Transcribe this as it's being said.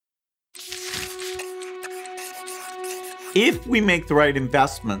If we make the right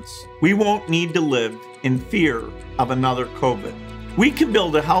investments, we won't need to live in fear of another COVID. We can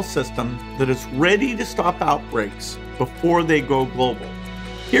build a health system that is ready to stop outbreaks before they go global.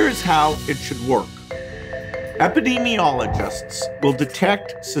 Here's how it should work. Epidemiologists will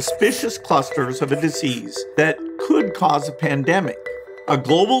detect suspicious clusters of a disease that could cause a pandemic. A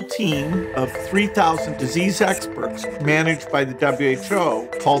global team of 3,000 disease experts managed by the WHO,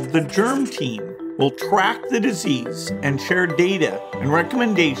 called the Germ Team, will track the disease and share data and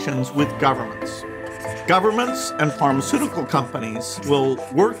recommendations with governments. Governments and pharmaceutical companies will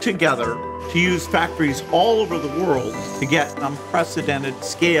work together to use factories all over the world to get an unprecedented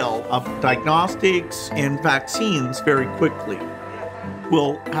scale of diagnostics and vaccines very quickly.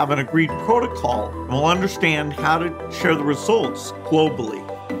 We'll have an agreed protocol and we'll understand how to share the results globally.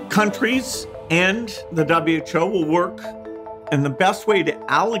 Countries and the WHO will work in the best way to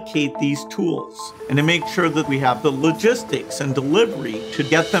allocate these tools and to make sure that we have the logistics and delivery to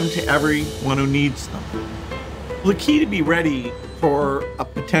get them to everyone who needs them. The key to be ready for a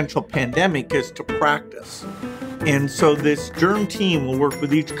potential pandemic is to practice. And so this germ team will work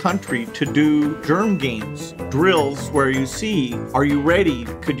with each country to do germ games, drills where you see, are you ready?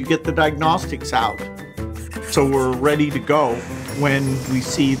 Could you get the diagnostics out? So we're ready to go when we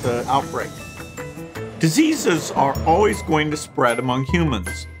see the outbreak. Diseases are always going to spread among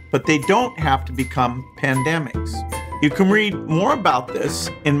humans, but they don't have to become pandemics. You can read more about this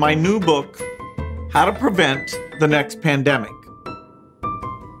in my new book, How to Prevent the Next Pandemic.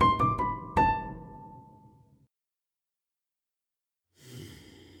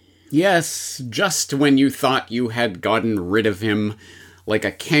 Yes, just when you thought you had gotten rid of him, like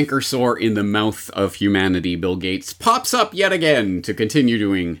a canker sore in the mouth of humanity, Bill Gates pops up yet again to continue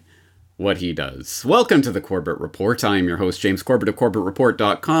doing what he does. Welcome to the Corbett Report. I am your host, James Corbett of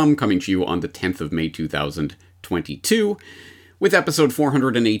CorbettReport.com, coming to you on the 10th of May, 2022, with episode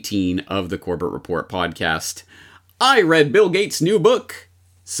 418 of the Corbett Report podcast. I read Bill Gates' new book,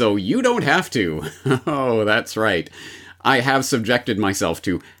 so you don't have to. Oh, that's right. I have subjected myself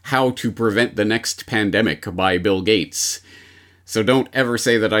to How to Prevent the Next Pandemic by Bill Gates. So don't ever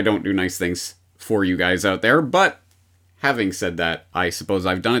say that I don't do nice things for you guys out there, but having said that, I suppose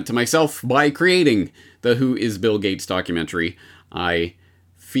I've done it to myself by creating the Who is Bill Gates documentary. I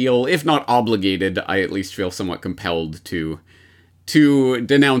feel, if not obligated, I at least feel somewhat compelled to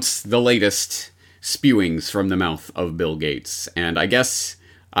denounce the latest spewings from the mouth of Bill Gates. And I guess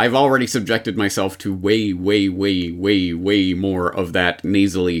I've already subjected myself to way more of that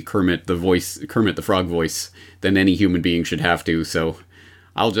nasally Kermit the Frog voice than any human being should have to, so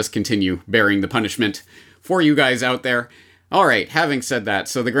I'll just continue bearing the punishment for you guys out there. Alright, having said that,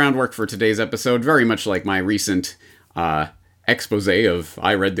 so the groundwork for today's episode, very much like my recent expose of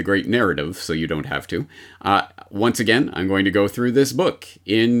I read the great narrative, so you don't have to. Once again, I'm going to go through this book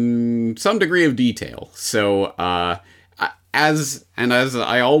in some degree of detail. So, as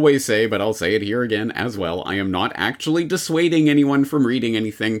I always say, but I'll say it here again as well, I am not actually dissuading anyone from reading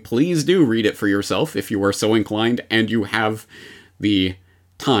anything. Please do read it for yourself if you are so inclined and you have the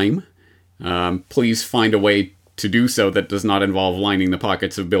time. Please find a way to do so that does not involve lining the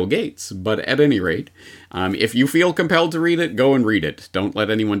pockets of Bill Gates. But at any rate, if you feel compelled to read it, go and read it. Don't let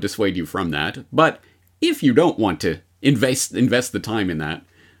anyone dissuade you from that. But if you don't want to invest the time in that,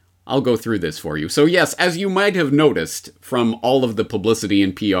 I'll go through this for you. So yes, as you might have noticed from all of the publicity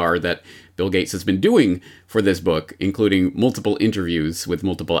and PR that Bill Gates has been doing for this book, including multiple interviews with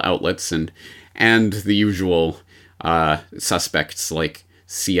multiple outlets and the usual suspects like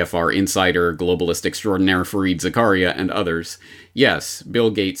CFR Insider, globalist extraordinaire Fareed Zakaria, and others. Yes, Bill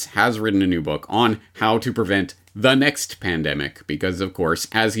Gates has written a new book on how to prevent the next pandemic, because of course,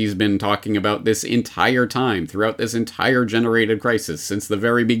 as he's been talking about this entire time, throughout this entire generated crisis, since the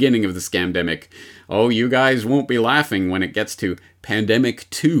very beginning of the scamdemic, oh, you guys won't be laughing when it gets to Pandemic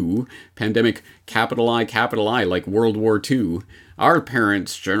 2, Pandemic capital I, like World War II. Our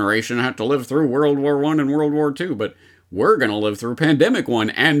parents' generation had to live through World War I and World War II, but we're gonna live through Pandemic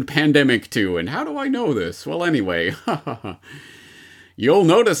 1 and Pandemic 2, and how do I know this? Well, anyway, you'll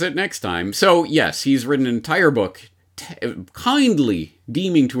notice it next time. So, yes, he's written an entire book kindly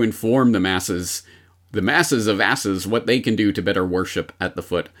deeming to inform the masses of asses, what they can do to better worship at the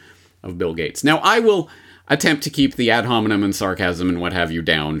foot of Bill Gates. Now, I will attempt to keep the ad hominem and sarcasm and what have you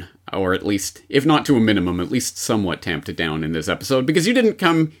down, or at least, if not to a minimum, at least somewhat tamped it down in this episode, because you didn't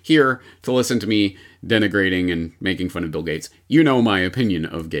come here to listen to me denigrating and making fun of Bill Gates. You know my opinion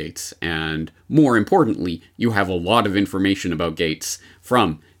of Gates, and more importantly, you have a lot of information about Gates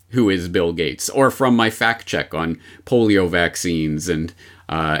from Who is Bill Gates, or from my fact check on polio vaccines and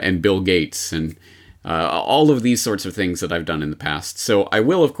Bill Gates and all of these sorts of things that I've done in the past. So I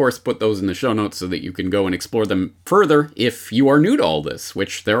will, of course, put those in the show notes so that you can go and explore them further if you are new to all this,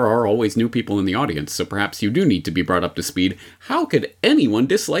 which there are always new people in the audience, so perhaps you do need to be brought up to speed. How could anyone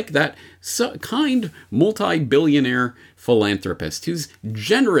dislike that kind multi-billionaire philanthropist who's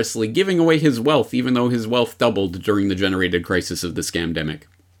generously giving away his wealth, even though his wealth doubled during the generated crisis of the scamdemic?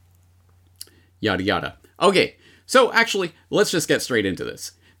 Yada yada. Okay, so actually, let's just get straight into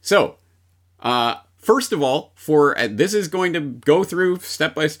this. So, first of all, this is going to go through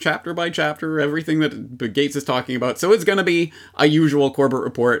chapter by chapter, everything that Gates is talking about. So it's going to be a usual Corbett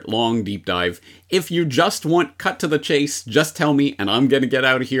Report, long, deep dive. If you just want cut to the chase, just tell me, and I'm going to get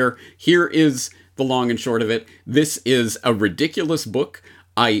out of here. Here is the long and short of it. This is a ridiculous book.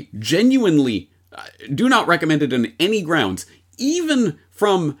 I genuinely do not recommend it on any grounds, even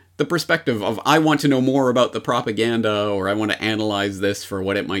from the perspective of I want to know more about the propaganda or I want to analyze this for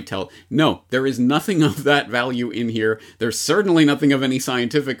what it might tell. No, there is nothing of that value in here. There's certainly nothing of any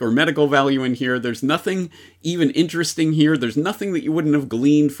scientific or medical value in here. There's nothing even interesting here. There's nothing that you wouldn't have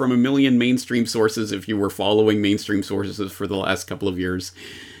gleaned from a million mainstream sources if you were following mainstream sources for the last couple of years.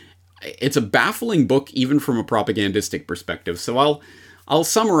 It's a baffling book even from a propagandistic perspective. So I'll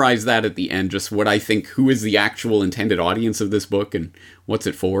summarize that at the end, just what I think, who is the actual intended audience of this book, and what's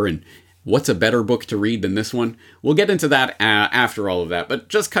it for, and what's a better book to read than this one. We'll get into that after all of that, but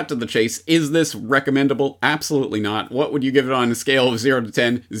just cut to the chase. Is this recommendable? Absolutely not. What would you give it on a scale of 0 to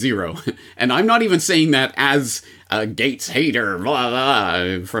 10? 0. And I'm not even saying that as a Gates hater, blah,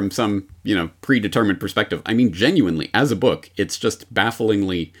 blah, from some, predetermined perspective. I mean, genuinely, as a book, it's just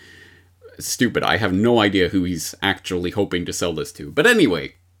bafflingly stupid. I have no idea who he's actually hoping to sell this to. But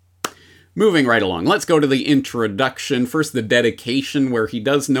anyway, moving right along. Let's go to the introduction. First, the dedication, where he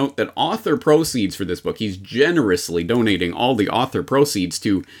does note that author proceeds for this book, he's generously donating all the author proceeds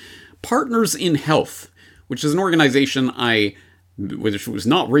to Partners in Health, which is an organization which was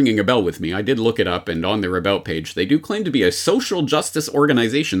not ringing a bell with me. I did look it up, and on their About page, they do claim to be a social justice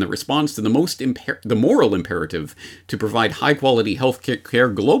organization that responds to the moral imperative to provide high-quality health care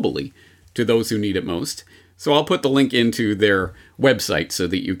globally to those who need it most. So I'll put the link into their website so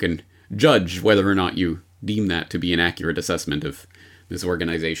that you can judge whether or not you deem that to be an accurate assessment of this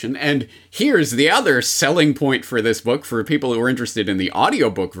organization. And here's the other selling point for this book for people who are interested in the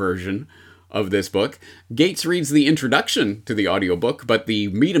audiobook version of this book. Gates reads the introduction to the audiobook, but the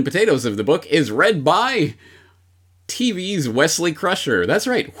meat and potatoes of the book is read by TV's Wesley Crusher. That's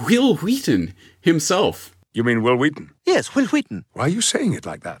right, Will Wheaton himself. You mean Will Wheaton? Yes, Will Wheaton. Why are you saying it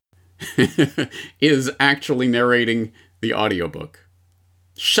like that? Is actually narrating the audiobook.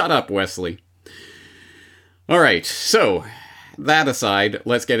 Shut up, Wesley. All right, so that aside,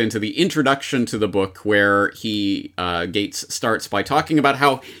 let's get into the introduction to the book, where Gates starts by talking about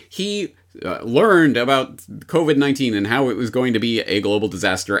how he learned about COVID-19 and how it was going to be a global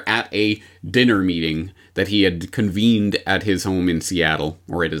disaster at a dinner meeting that he had convened at his home in Seattle,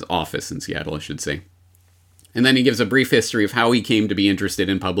 or at his office in Seattle, I should say. And then he gives a brief history of how he came to be interested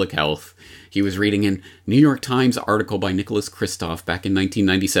in public health. He was reading a New York Times article by Nicholas Kristof back in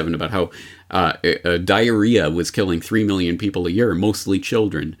 1997 about how diarrhea was killing 3 million people a year, mostly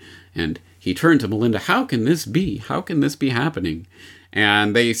children. And he turned to Melinda, how can this be? How can this be happening?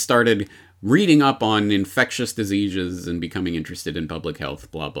 And they started reading up on infectious diseases and becoming interested in public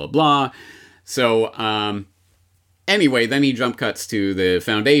health, blah, blah, blah. So, anyway, then he jump cuts to the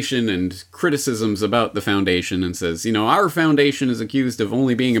foundation and criticisms about the foundation and says, our foundation is accused of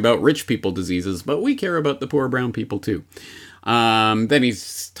only being about rich people diseases, but we care about the poor brown people too. Then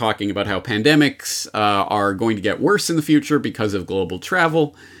he's talking about how pandemics are going to get worse in the future because of global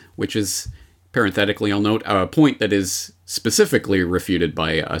travel, which is, parenthetically, I'll note, a point that is specifically refuted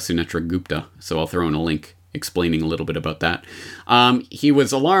by Sunetra Gupta. So I'll throw in a link explaining a little bit about that. He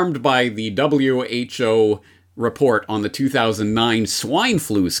was alarmed by the WHO report on the 2009 swine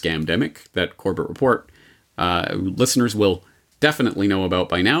flu scamdemic that Corbett Report listeners will definitely know about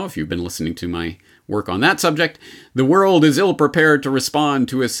by now if you've been listening to my work on that subject. The world is ill-prepared to respond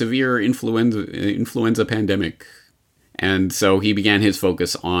to a severe influenza pandemic. And so he began his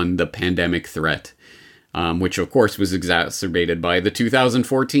focus on the pandemic threat, which of course was exacerbated by the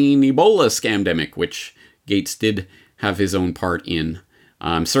 2014 Ebola scamdemic, which Gates did have his own part in.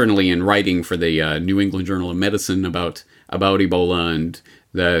 Certainly in writing for the New England Journal of Medicine about Ebola and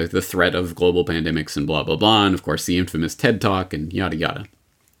the threat of global pandemics and blah, blah, blah. And of course, the infamous TED Talk and yada, yada.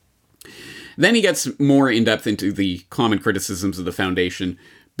 Then he gets more in-depth into the common criticisms of the foundation.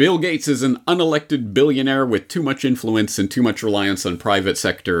 Bill Gates is an unelected billionaire with too much influence and too much reliance on private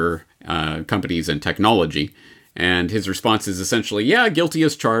sector companies and technology. And his response is essentially, yeah, guilty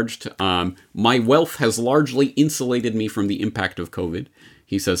as charged. My wealth has largely insulated me from the impact of COVID,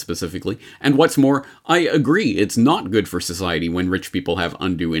 he says specifically. And what's more, I agree, it's not good for society when rich people have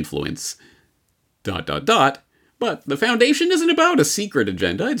undue influence. ... But the foundation isn't about a secret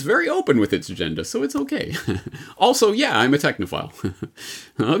agenda. It's very open with its agenda, so it's okay. Also, yeah, I'm a technophile.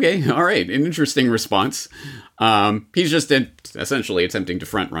 Okay, all right, an interesting response. He's just essentially attempting to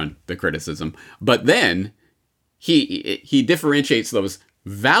front-run the criticism. But then he differentiates those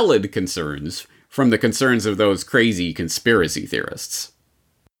valid concerns from the concerns of those crazy conspiracy theorists.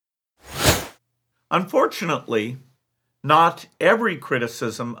 Unfortunately, not every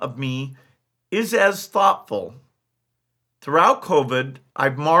criticism of me is as thoughtful. Throughout COVID,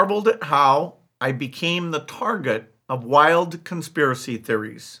 I've marveled at how I became the target of wild conspiracy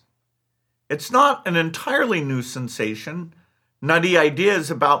theories. It's not an entirely new sensation. Nutty ideas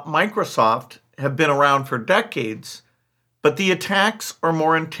about Microsoft have been around for decades, but the attacks are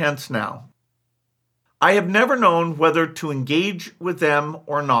more intense now. I have never known whether to engage with them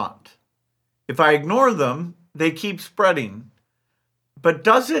or not. If I ignore them, they keep spreading. But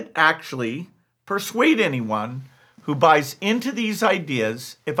does it actually persuade anyone who buys into these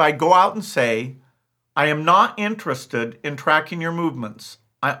ideas if I go out and say, I am not interested in tracking your movements.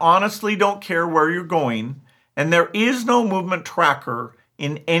 I honestly don't care where you're going, and there is no movement tracker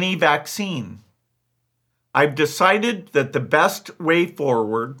in any vaccine. I've decided that the best way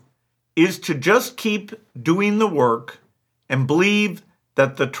forward is to just keep doing the work and believe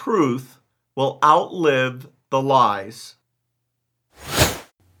that the truth will outlive the lies.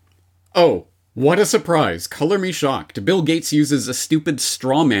 Oh, what a surprise. Color me shocked. Bill Gates uses a stupid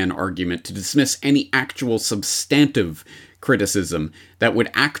straw man argument to dismiss any actual substantive criticism that would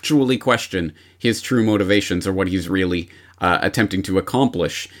actually question his true motivations or what he's really attempting to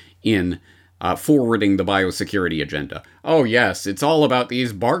accomplish in forwarding the biosecurity agenda. Oh yes, it's all about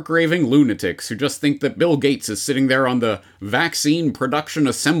these bark-raving lunatics who just think that Bill Gates is sitting there on the vaccine production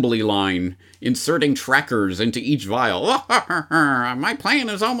assembly line, inserting trackers into each vial. My plan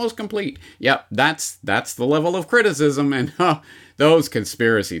is almost complete. Yep, that's the level of criticism, and those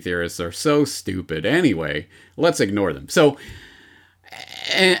conspiracy theorists are so stupid. Anyway, let's ignore them. So,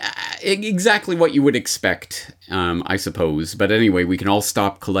 exactly what you would expect, I suppose. But anyway, we can all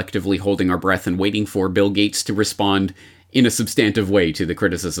stop collectively holding our breath and waiting for Bill Gates to respond in a substantive way to the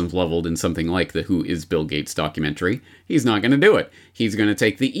criticisms leveled in something like the Who is Bill Gates documentary. He's not going to do it. He's going to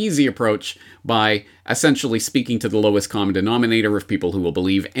take the easy approach by essentially speaking to the lowest common denominator of people who will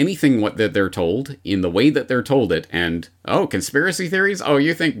believe anything that they're told in the way that they're told it. And, oh, conspiracy theories? Oh,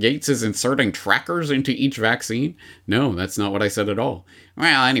 you think Gates is inserting trackers into each vaccine? No, that's not what I said at all.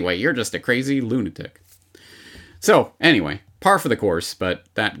 Well, anyway, you're just a crazy lunatic. So, anyway, par for the course, but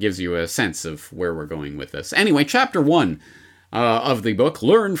that gives you a sense of where we're going with this. Anyway, chapter 1 of the book,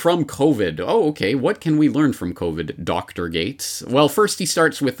 Learn from COVID. Oh, okay, what can we learn from COVID, Dr. Gates? Well, first he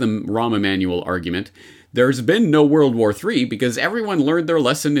starts with the Rahm Emanuel argument. There's been no World War III because everyone learned their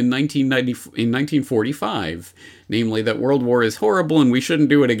lesson in 1945, namely that World War is horrible and we shouldn't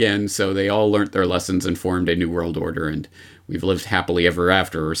do it again, so they all learnt their lessons and formed a new world order, and we've lived happily ever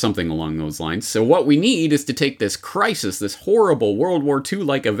after, or something along those lines. So what we need is to take this crisis, this horrible World War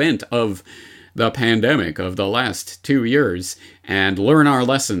II-like event of the pandemic of the last 2 years, and learn our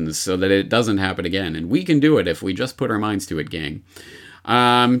lessons so that it doesn't happen again. And we can do it if we just put our minds to it, gang.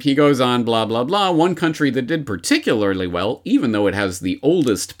 He goes on, blah, blah, blah. One country that did particularly well, even though it has the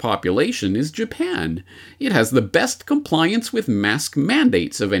oldest population, is Japan. It has the best compliance with mask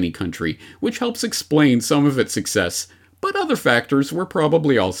mandates of any country, which helps explain some of its success. But other factors were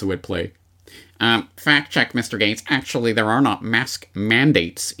probably also at play. Fact check, Mr. Gates. Actually, there are not mask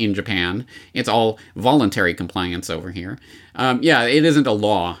mandates in Japan. It's all voluntary compliance over here. Yeah, it isn't a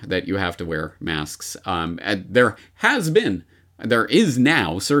law that you have to wear masks. There is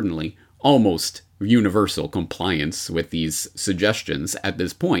now, certainly, almost universal compliance with these suggestions at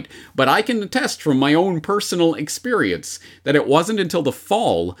this point. But I can attest from my own personal experience that it wasn't until the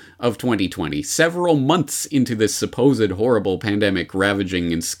fall of 2020, several months into this supposed horrible pandemic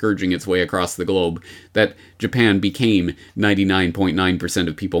ravaging and scourging its way across the globe, that Japan became 99.9%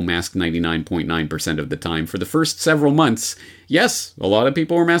 of people masked 99.9% of the time. For the first several months, yes, a lot of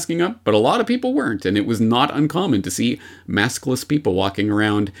people were masking up, but a lot of people weren't, and it was not uncommon to see maskless people walking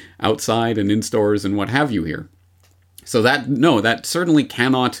around outside and in stores and what have you here. So that certainly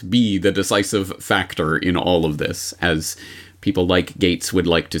cannot be the decisive factor in all of this, as people like Gates would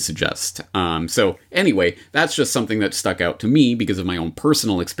like to suggest. So anyway, that's just something that stuck out to me because of my own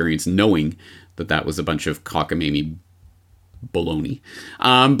personal experience knowing that was a bunch of cockamamie baloney.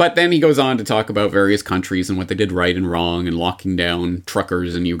 But then he goes on to talk about various countries and what they did right and wrong and locking down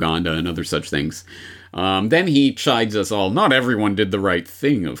truckers in Uganda and other such things. Then he chides us all. Not everyone did the right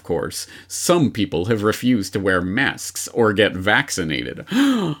thing, of course. Some people have refused to wear masks or get vaccinated.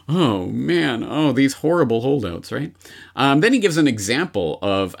 Oh, man. Oh, these horrible holdouts, right? Then he gives an example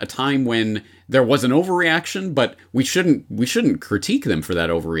of a time when there was an overreaction, but we shouldn't critique them for that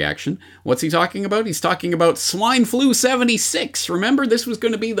overreaction. What's he talking about? He's talking about swine flu 76. Remember, this was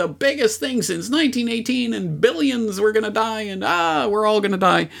going to be the biggest thing since 1918, and billions were going to die, and we're all going to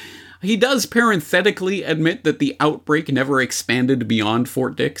die. He does parenthetically admit that the outbreak never expanded beyond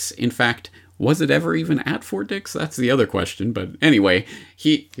Fort Dix. In fact, was it ever even at Fort Dix? That's the other question. But anyway,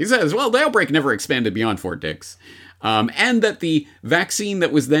 he says, well, the outbreak never expanded beyond Fort Dix. And that the vaccine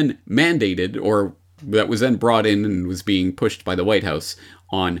that was then mandated, or that was then brought in and was being pushed by the White House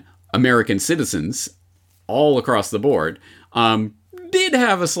on American citizens all across the board, did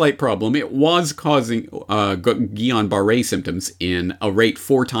have a slight problem. It was causing Guillain-Barré symptoms in a rate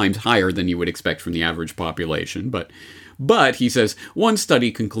 4 times higher than you would expect from the average population. But he says, one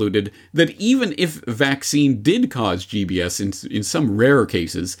study concluded that even if vaccine did cause GBS in some rare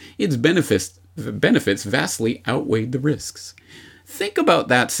cases, its benefits vastly outweighed the risks. Think about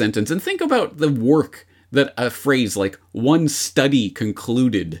that sentence and think about the work that a phrase like one study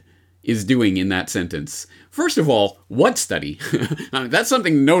concluded is doing in that sentence. First of all, what study? That's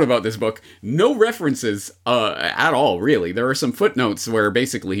something to note about this book. No references at all, really. There are some footnotes where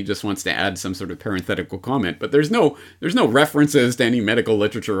basically he just wants to add some sort of parenthetical comment, but there's no references to any medical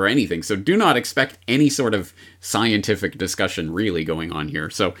literature or anything, so do not expect any sort of scientific discussion really going on here.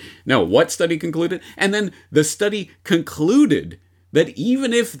 So, no, what study concluded? And then the study concluded that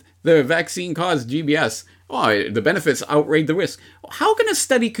even if the vaccine caused GBS, the benefits outweighed the risk. How can a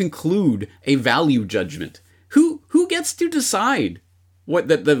study conclude a value judgment? Who gets to decide what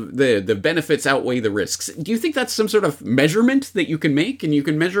the benefits outweigh the risks? Do you think that's some sort of measurement that you can make and you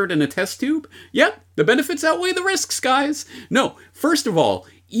can measure it in a test tube? Yep, the benefits outweigh the risks, guys. No, first of all,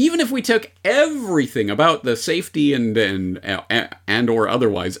 even if we took everything about the safety and or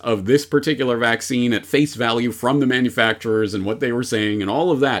otherwise of this particular vaccine at face value from the manufacturers and what they were saying and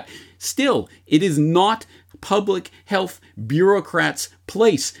all of that, still, it is not public health bureaucrats'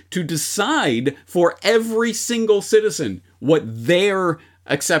 place to decide for every single citizen what their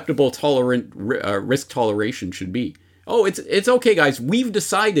acceptable risk toleration should be. Oh, it's okay, guys. We've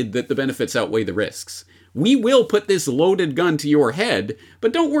decided that the benefits outweigh the risks. We will put this loaded gun to your head,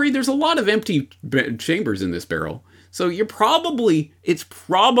 but don't worry, there's a lot of empty chambers in this barrel. So it's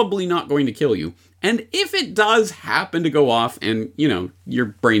probably not going to kill you. And if it does happen to go off and, your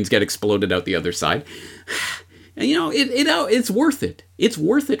brains get exploded out the other side, it's worth it. It's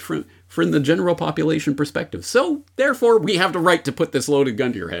worth it from the general population perspective. So, therefore, we have the right to put this loaded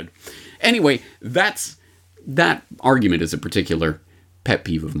gun to your head. Anyway, that argument is a particular pet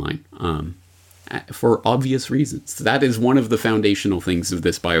peeve of mine. For obvious reasons. That is one of the foundational things of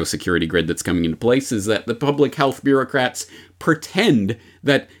this biosecurity grid that's coming into place, is that the public health bureaucrats pretend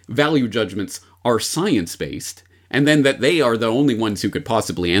that value judgments are science-based, and then that they are the only ones who could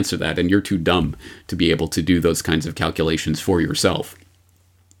possibly answer that, and you're too dumb to be able to do those kinds of calculations for yourself.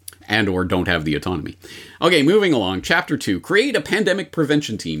 And or don't have the autonomy. Okay, moving along. Chapter 2. Create a pandemic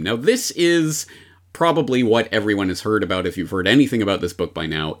prevention team. Now, this is probably what everyone has heard about. If you've heard anything about this book by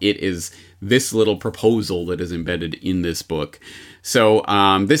now, it is this little proposal that is embedded in this book. So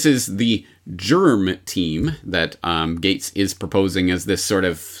this is the germ team that Gates is proposing as this sort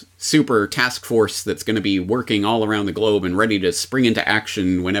of super task force that's going to be working all around the globe and ready to spring into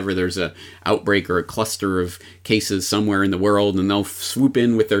action whenever there's a outbreak or a cluster of cases somewhere in the world, and they'll swoop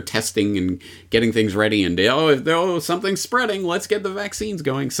in with their testing and getting things ready, and if something's spreading, let's get the vaccines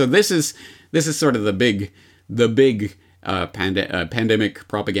going. So this is sort of the big pandemic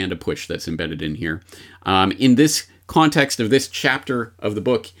propaganda push that's embedded in here. In this context of this chapter of the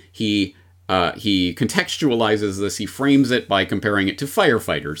book, he contextualizes this. He frames it by comparing it to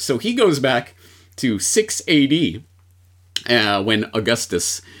firefighters. So he goes back to 6 AD when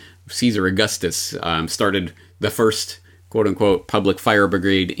Caesar Augustus started the first quote-unquote public fire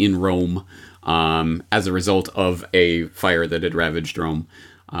brigade in Rome as a result of a fire that had ravaged Rome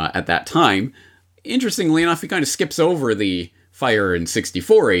at that time. Interestingly enough, he kind of skips over the fire in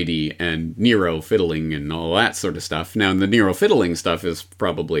 64 AD and Nero fiddling and all that sort of stuff. Now, the Nero fiddling stuff is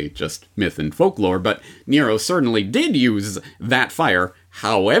probably just myth and folklore, but Nero certainly did use that fire,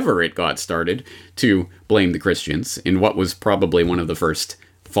 however it got started, to blame the Christians in what was probably one of the first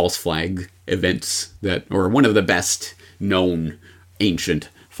false flag events or one of the best known ancient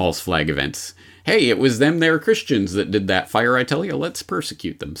false flag events. hey, it was them there Christians that did that fire, I tell you, let's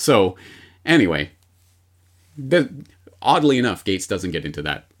persecute them. So, anyway, oddly enough, Gates doesn't get into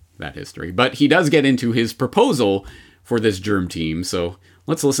that history, but he does get into his proposal for this germ team. So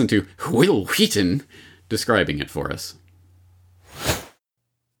let's listen to Will Wheaton describing it for us.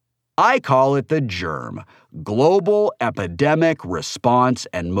 I call it the GERM, Global Epidemic Response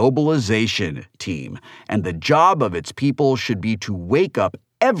and Mobilization Team, and the job of its people should be to wake up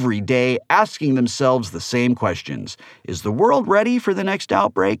every day asking themselves the same questions. Is the world ready for the next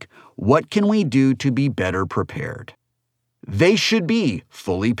outbreak? What can we do to be better prepared? They should be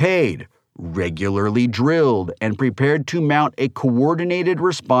fully paid, regularly drilled, and prepared to mount a coordinated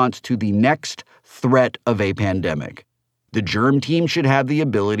response to the next threat of a pandemic. The germ team should have the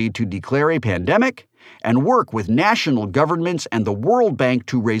ability to declare a pandemic and work with national governments and the World Bank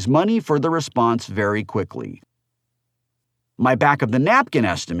to raise money for the response very quickly. My back-of-the-napkin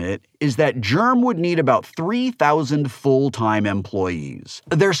estimate is that GERM would need about 3,000 full-time employees.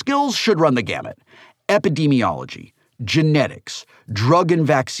 Their skills should run the gamut: epidemiology, genetics, drug and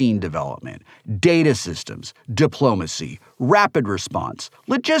vaccine development, data systems, diplomacy, rapid response,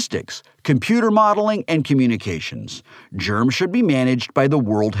 logistics, computer modeling, and communications. GERM should be managed by the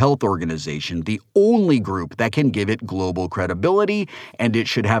World Health Organization, the only group that can give it global credibility, and it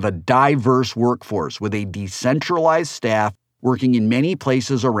should have a diverse workforce with a decentralized staff working in many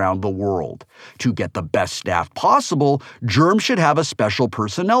places around the world. To get the best staff possible, GERM should have a special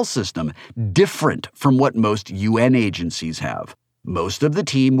personnel system, different from what most UN agencies have. Most of the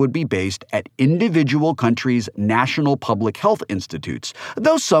team would be based at individual countries' national public health institutes,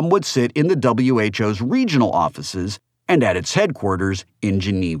 though some would sit in the WHO's regional offices and at its headquarters in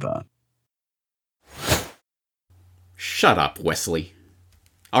Geneva. Shut up, Wesley.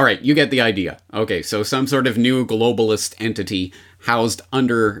 All right, you get the idea. Okay, so some sort of new globalist entity housed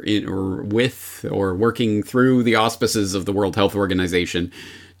under or with or working through the auspices of the World Health Organization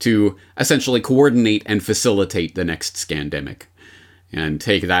to essentially coordinate and facilitate the next scandemic. And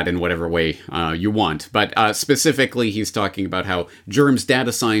take that in whatever way you want. But specifically, he's talking about how GERM's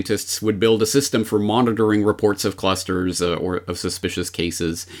data scientists would build a system for monitoring reports of clusters or of suspicious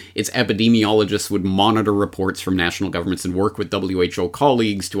cases. Its epidemiologists would monitor reports from national governments and work with WHO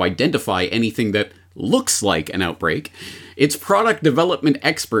colleagues to identify anything that looks like an outbreak. Its product development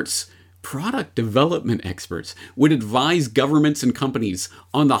experts would advise governments and companies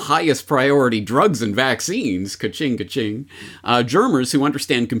on the highest priority drugs and vaccines, ka-ching, ka-ching. Germers who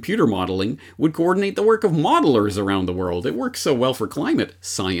understand computer modeling would coordinate the work of modelers around the world. It works so well for climate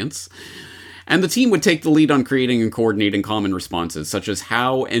science. And the team would take the lead on creating and coordinating common responses, such as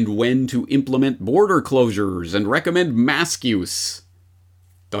how and when to implement border closures and recommend mask use. ...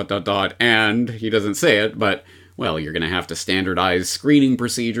 And he doesn't say it, but... well, you're going to have to standardize screening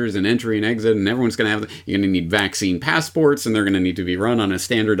procedures and entry and exit, and everyone's going to have... you're going to need vaccine passports, and they're going to need to be run on a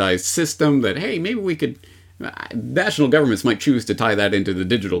standardized system that, hey, maybe we could... national governments might choose to tie that into the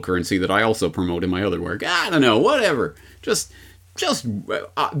digital currency that I also promote in my other work. I don't know, whatever. Just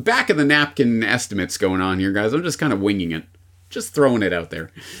back-of-the-napkin estimates going on here, guys. I'm just kind of winging it. Just throwing it out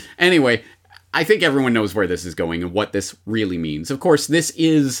there. Anyway... I think everyone knows where this is going and what this really means. Of course, this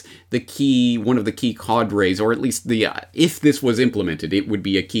is one of the key cadres, or at least if this was implemented, it would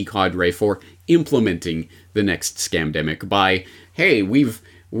be a key cadre for implementing the next scamdemic by, hey, we've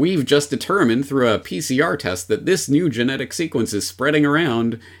just determined through a PCR test that this new genetic sequence is spreading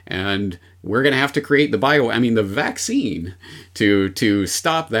around, and we're going to have to create the vaccine to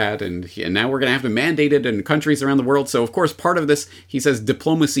stop that, and now we're going to have to mandate it in countries around the world. So, of course, part of this, he says,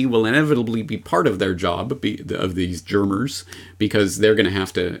 diplomacy will inevitably be part of their job, of these germers, because they're going to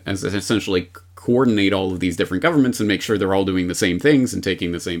have to essentially coordinate all of these different governments and make sure they're all doing the same things and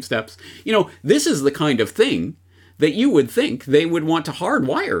taking the same steps. This is the kind of thing that you would think they would want to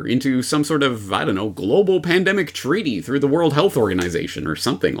hardwire into some sort of, global pandemic treaty through the World Health Organization or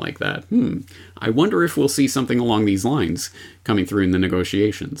something like that. I wonder if we'll see something along these lines coming through in the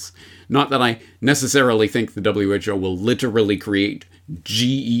negotiations. Not that I necessarily think the WHO will literally create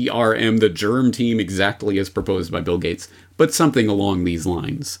GERM, the germ team, exactly as proposed by Bill Gates, but something along these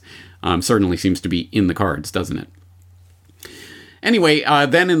lines. Certainly seems to be in the cards, doesn't it? Anyway,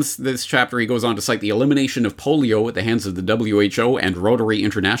 then in this chapter, he goes on to cite the elimination of polio at the hands of the WHO and Rotary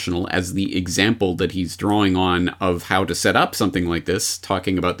International as the example that he's drawing on of how to set up something like this,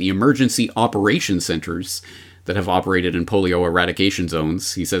 talking about the emergency operation centers that have operated in polio eradication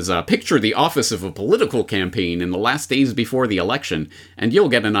zones. He says, picture the office of a political campaign in the last days before the election, and you'll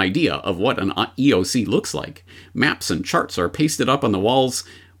get an idea of what an EOC looks like. Maps and charts are pasted up on the walls,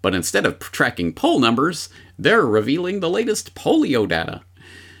 but instead of tracking poll numbers, they're revealing the latest polio data.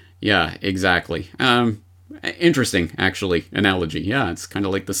 Yeah, exactly. Interesting, actually, analogy. Yeah, it's kind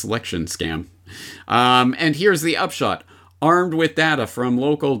of like the selection scam. And here's the upshot. Armed with data from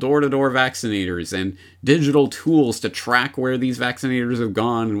local door-to-door vaccinators and digital tools to track where these vaccinators have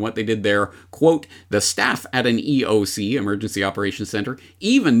gone and what they did there, quote, the staff at an EOC, Emergency Operations Center,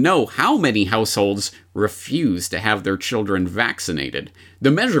 even know how many households refuse to have their children vaccinated. The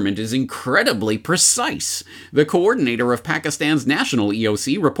measurement is incredibly precise. The coordinator of Pakistan's national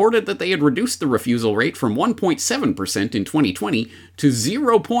EOC reported that they had reduced the refusal rate from 1.7% in 2020 to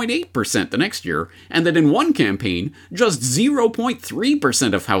 0.8% the next year, and that in one campaign, just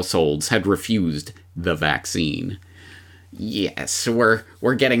 0.3% of households had refused the vaccine. Yes, we're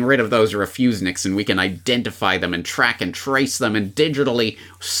getting rid of those refuseniks, and we can identify them and track and trace them and digitally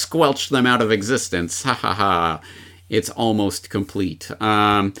squelch them out of existence. Ha ha ha. It's almost complete.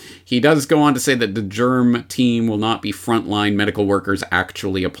 He does go on to say that the germ team will not be frontline medical workers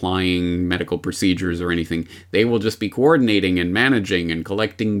actually applying medical procedures or anything. They will just be coordinating and managing and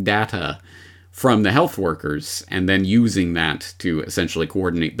collecting data from the health workers and then using that to essentially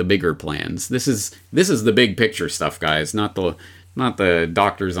coordinate the bigger plans. This is the big picture stuff, guys, not the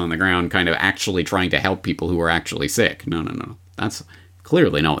doctors on the ground kind of actually trying to help people who are actually sick. No. That's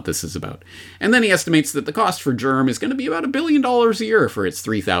clearly not what this is about. And then he estimates that the cost for germ is going to be about $1 billion a year for its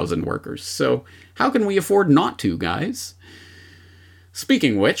 3,000 workers. So how can we afford not to, guys?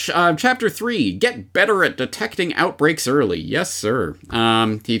 Speaking which, Chapter 3, Get Better at Detecting Outbreaks Early. Yes, sir.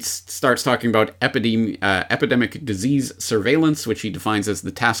 He starts talking about epidemic disease surveillance, which he defines as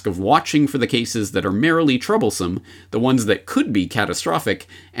the task of watching for the cases that are merely troublesome, the ones that could be catastrophic,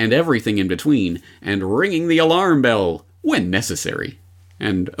 and everything in between, and ringing the alarm bell when necessary.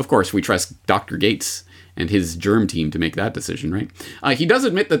 And, of course, we trust Dr. Gates and his germ team to make that decision, right? He does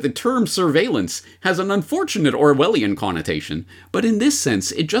admit that the term surveillance has an unfortunate Orwellian connotation, but in this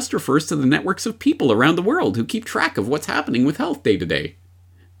sense, it just refers to the networks of people around the world who keep track of what's happening with health day to day. ...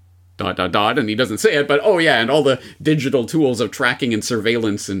 And he doesn't say it, but oh yeah, and all the digital tools of tracking and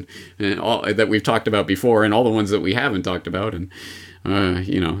surveillance and all that we've talked about before, and all the ones that we haven't talked about, and,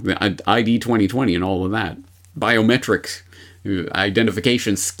 the ID 2020 and all of that. Biometrics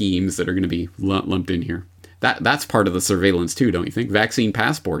identification schemes that are going to be lumped in here. That's part of the surveillance too, don't you think? Vaccine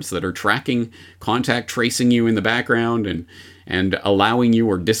passports that are tracking, contact tracing you in the background and allowing you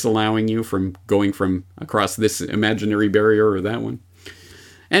or disallowing you from going from across this imaginary barrier or that one.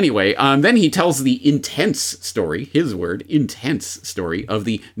 Anyway, then he tells the intense story, his word, intense story, of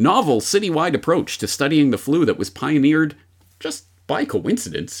the novel citywide approach to studying the flu that was pioneered just by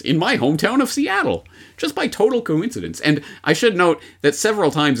coincidence in my hometown of Seattle. Just by total coincidence. And I should note that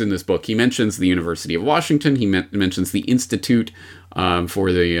several times in this book he mentions the University of Washington, he mentions the Institute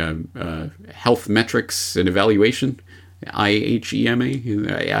for the Health Metrics and Evaluation, IHEME,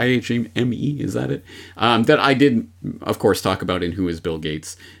 is that it? That I did, of course, talk about in Who is Bill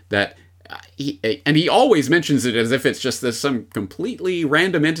Gates, that he always mentions it as if it's just some completely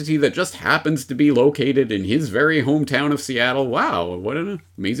random entity that just happens to be located in his very hometown of Seattle. Wow, what an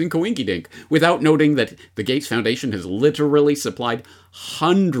amazing coinkydink. Without noting that the Gates Foundation has literally supplied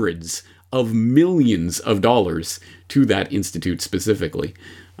hundreds of millions of dollars to that institute specifically.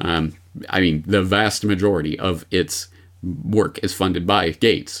 The vast majority of its work is funded by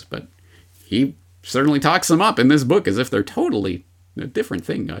Gates, but he certainly talks them up in this book as if they're totally a different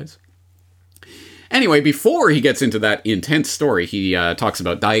thing, guys. Anyway, before he gets into that intense story, he talks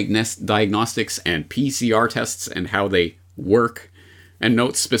about diagnostics and PCR tests and how they work, and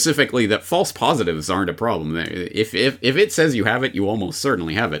notes specifically that false positives aren't a problem. If it says you have it, you almost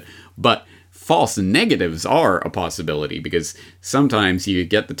certainly have it. But false negatives are a possibility, because sometimes you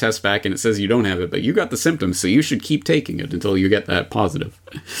get the test back and it says you don't have it, but you got the symptoms, so you should keep taking it until you get that positive.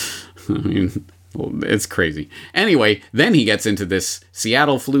 Well, it's crazy. Anyway, then he gets into this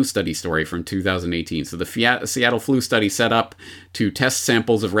Seattle flu study story from 2018. So the Seattle flu study set up to test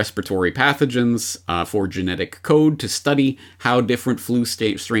samples of respiratory pathogens for genetic code to study how different flu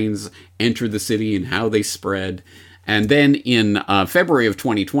strains enter the city and how they spread. And then in February of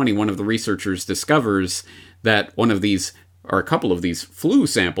 2020, one of the researchers discovers that one of these, or a couple of these flu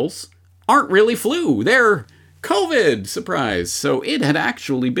samples aren't really flu. They're COVID! Surprise! So it had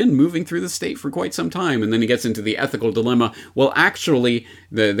actually been moving through the state for quite some time, and then he gets into the ethical dilemma. Well, actually,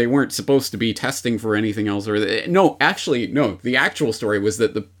 they weren't supposed to be testing for anything else. No. The actual story was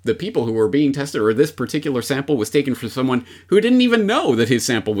that the people who were being tested, or this particular sample, was taken from someone who didn't even know that his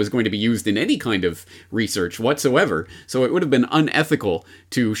sample was going to be used in any kind of research whatsoever. So it would have been unethical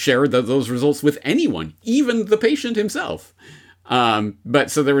to share those results with anyone, even the patient himself.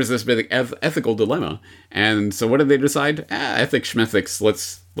 But so there was this big ethical dilemma. And so what did they decide? Ethics schmethics,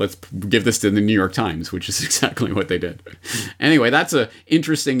 let's give this to the New York Times, which is exactly what they did. Anyway, that's a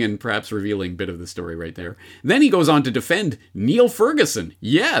interesting and perhaps revealing bit of the story right there. Then he goes on to defend Neil Ferguson.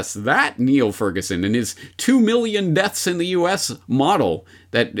 Yes, that Neil Ferguson and his 2 million deaths in the U.S. model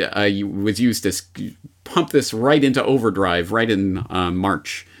that was used to pump this right into overdrive right in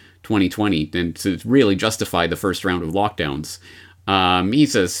March 2020 and to really justify the first round of lockdowns. He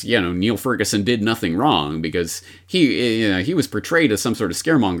says, Neil Ferguson did nothing wrong because he was portrayed as some sort of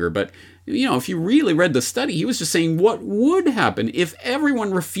scaremonger. But, if you really read the study, he was just saying what would happen if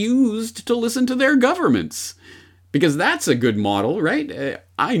everyone refused to listen to their governments. Because that's a good model, right?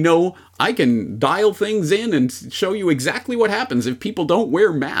 I know I can dial things in and show you exactly what happens if people don't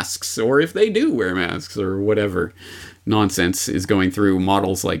wear masks or if they do wear masks or whatever nonsense is going through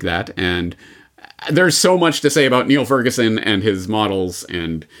models like that. And there's so much to say about Neil Ferguson and his models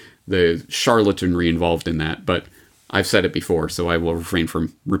and the charlatanry involved in that, but I've said it before, so I will refrain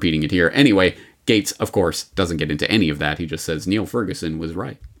from repeating it here. Anyway, Gates, of course, doesn't get into any of that. He just says Neil Ferguson was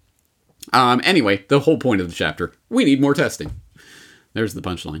right. Anyway, the whole point of the chapter, we need more testing. There's the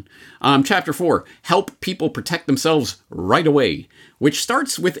punchline. Chapter 4, help people protect themselves right away, which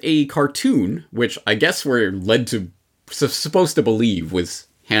starts with a cartoon, which I guess we're led to, supposed to believe was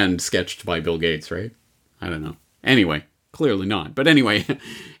hand-sketched by Bill Gates, right? I don't know. Anyway, clearly not. But anyway,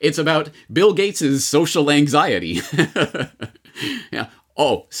 it's about Bill Gates' social anxiety. Yeah.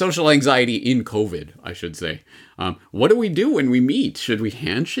 Oh, social anxiety in COVID, I should say. What do we do when we meet? Should we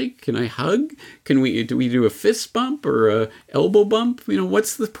handshake? Can I hug? Do we do a fist bump or a elbow bump?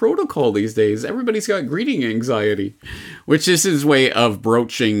 What's the protocol these days? Everybody's got greeting anxiety, which is his way of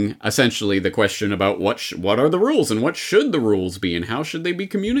broaching essentially the question about what are the rules and what should the rules be and how should they be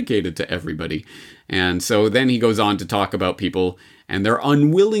communicated to everybody. And so then he goes on to talk about people and their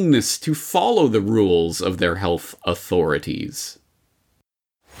unwillingness to follow the rules of their health authorities.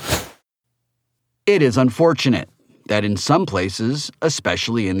 It is unfortunate that in some places,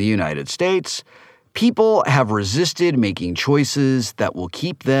 especially in the United States, people have resisted making choices that will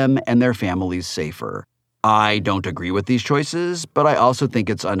keep them and their families safer. I don't agree with these choices, but I also think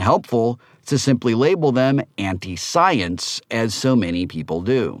it's unhelpful to simply label them anti-science, as so many people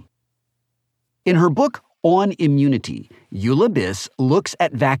do. In her book On Immunity, Eula Biss looks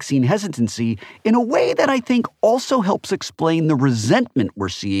at vaccine hesitancy in a way that I think also helps explain the resentment we're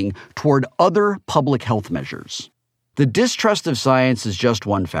seeing toward other public health measures. The distrust of science is just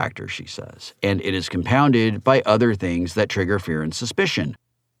one factor, she says, and it is compounded by other things that trigger fear and suspicion.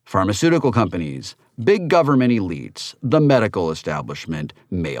 Pharmaceutical companies, big government elites, the medical establishment,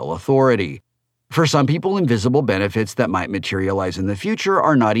 male authority. For some people, invisible benefits that might materialize in the future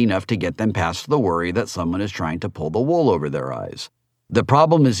are not enough to get them past the worry that someone is trying to pull the wool over their eyes. The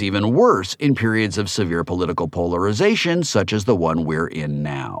problem is even worse in periods of severe political polarization, such as the one we're in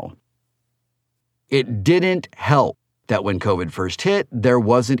now. It didn't help that when COVID first hit, there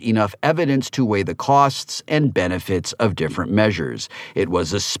wasn't enough evidence to weigh the costs and benefits of different measures. It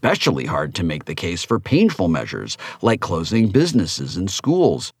was especially hard to make the case for painful measures, like closing businesses and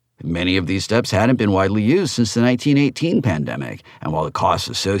schools. Many of these steps hadn't been widely used since the 1918 pandemic, and while the costs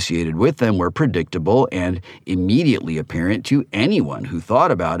associated with them were predictable and immediately apparent to anyone who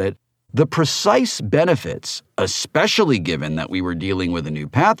thought about it, the precise benefits, especially given that we were dealing with a new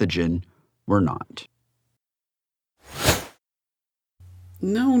pathogen, were not.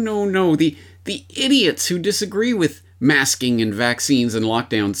 No. The idiots who disagree with masking and vaccines and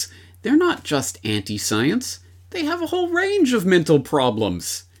lockdowns, they're not just anti-science. They have a whole range of mental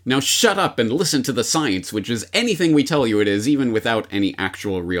problems. Now shut up and listen to the science, which is anything we tell you it is, even without any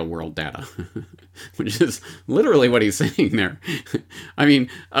actual real-world data. Which is literally what he's saying there. I mean,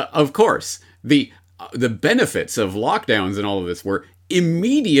 of course, the benefits of lockdowns and all of this were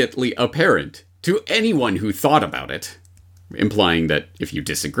immediately apparent to anyone who thought about it, implying that if you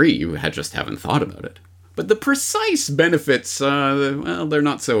disagree, you just haven't thought about it. But the precise benefits, they're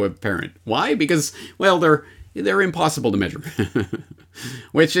not so apparent. Why? Because, they're impossible to measure.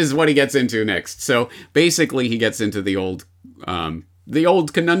 Which is what he gets into next. So basically he gets into the old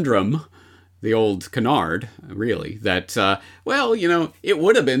conundrum, the old canard, really, that, it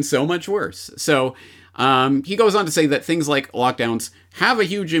would have been so much worse. So he goes on to say that things like lockdowns have a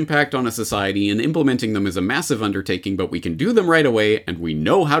huge impact on a society, and implementing them is a massive undertaking, but we can do them right away, and we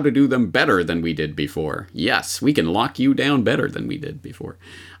know how to do them better than we did before. Yes, we can lock you down better than we did before.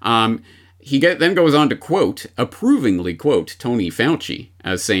 He then goes on to approvingly quote Tony Fauci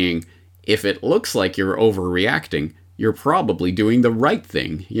as saying, if it looks like you're overreacting, you're probably doing the right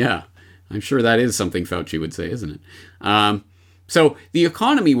thing. Yeah, I'm sure that is something Fauci would say, isn't it? So the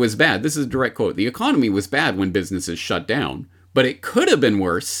economy was bad. This is a direct quote. The economy was bad when businesses shut down, but it could have been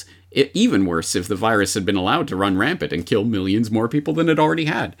worse, even worse, if the virus had been allowed to run rampant and kill millions more people than it already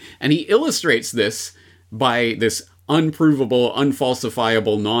had. And he illustrates this by this unprovable,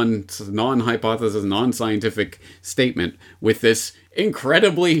 unfalsifiable, non-hypothesis, non-scientific statement with this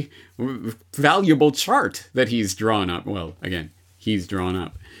incredibly valuable chart that he's drawn up. Well, again, he's drawn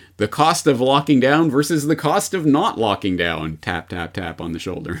up. The cost of locking down versus the cost of not locking down. Tap, tap, tap on the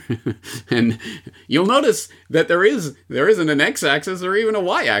shoulder. And you'll notice that there isn't an x-axis or even a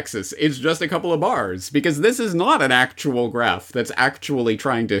y-axis. It's just a couple of bars, because this is not an actual graph that's actually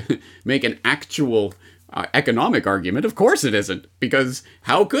trying to make an actual economic argument. Of course it isn't, because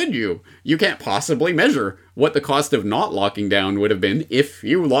how could you? You can't possibly measure what the cost of not locking down would have been if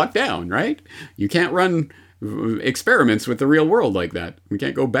you locked down, right? You can't run experiments with the real world like that. We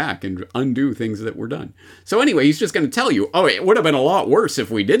can't go back and undo things that were done. So anyway, he's just going to tell you, oh, it would have been a lot worse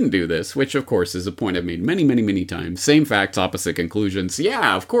if we didn't do this, which of course is a point I've made many, many, many times. Same facts, opposite conclusions.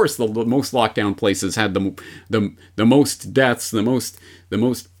 Yeah, of course, the most lockdown places had the most deaths, the most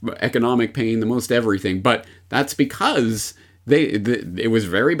economic pain, the most everything. But that's because it was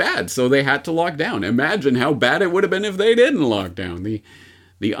very bad, so they had to lock down. Imagine how bad it would have been if they didn't lock down. The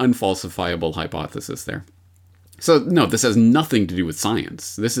unfalsifiable hypothesis there. So no, this has nothing to do with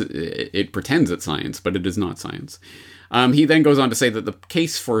science. It pretends it's science, but it is not science. He then goes on to say that the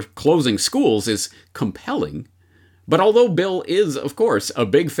case for closing schools is compelling. But although Bill is, of course, a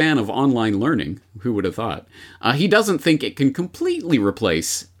big fan of online learning, who would have thought, he doesn't think it can completely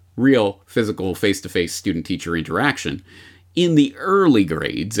replace real physical face-to-face student-teacher interaction. In the early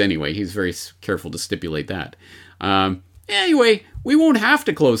grades, anyway. He's very careful to stipulate that. Anyway, we won't have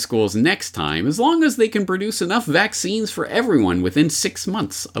to close schools next time as long as they can produce enough vaccines for everyone within 6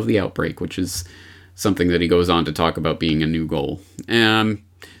 months of the outbreak, which is something that he goes on to talk about being a new goal.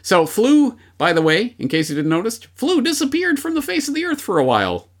 So flu, by the way, in case you didn't notice, flu disappeared from the face of the earth for a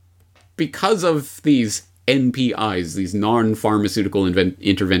while because of these NPIs, these non-pharmaceutical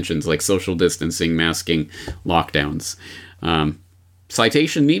interventions like social distancing, masking, lockdowns.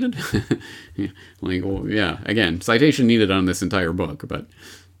 Citation needed? Again, citation needed on this entire book, but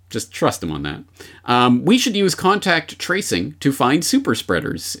just trust him on that. We should use contact tracing to find super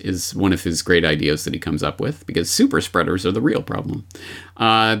spreaders is one of his great ideas that he comes up with, because super spreaders are the real problem.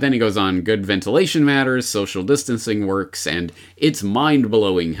 Then he goes on, good ventilation matters, social distancing works, and it's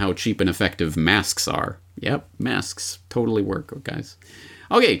mind-blowing how cheap and effective masks are. Yep, masks totally work, guys.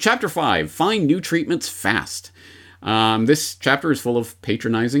 Okay, chapter 5, find new treatments fast. This chapter is full of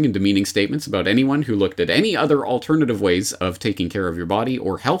patronizing and demeaning statements about anyone who looked at any other alternative ways of taking care of your body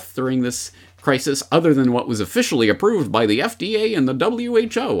or health during this crisis other than what was officially approved by the FDA and the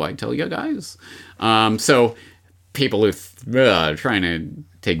WHO, I tell you guys. So people who trying to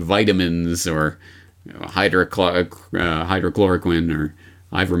take vitamins or hydrochloroquine or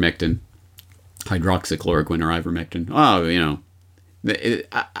ivermectin, hydroxychloroquine or ivermectin.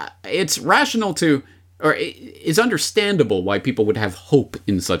 It's rational to... or it's understandable why people would have hope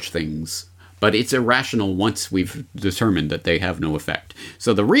in such things, but it's irrational once we've determined that they have no effect.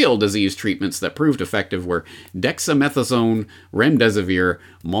 So the real disease treatments that proved effective were dexamethasone, remdesivir,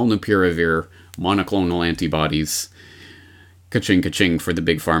 molnupiravir, monoclonal antibodies. Ka-ching, ka-ching for the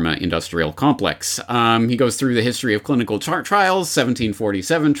big pharma industrial complex. He goes through the history of clinical trials,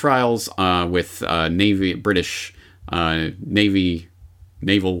 1747 trials with British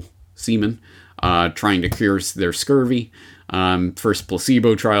naval seamen. Trying to cure their scurvy. First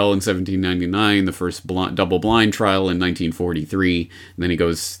placebo trial in 1799, the first double-blind trial in 1943. And then he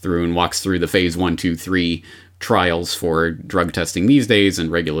goes through and walks through the phase 1, 2, 3 trials for drug testing these days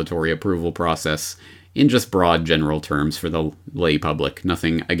and regulatory approval process in just broad general terms for the lay public.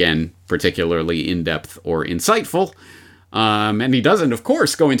 Nothing, again, particularly in-depth or insightful. And he doesn't, of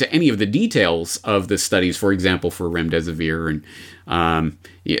course, go into any of the details of the studies, for example, for remdesivir and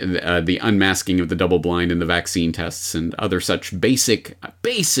the unmasking of the double-blind and the vaccine tests and other such basic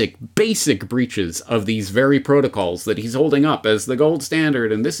breaches of these very protocols that he's holding up as the gold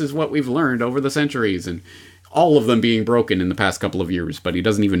standard, and this is what we've learned over the centuries, and all of them being broken in the past couple of years, but he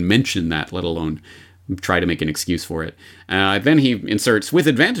doesn't even mention that, let alone try to make an excuse for it. Then he inserts, with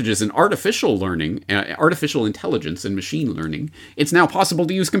advantages in artificial learning, artificial intelligence and machine learning, it's now possible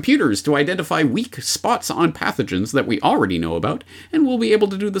to use computers to identify weak spots on pathogens that we already know about, and we'll be able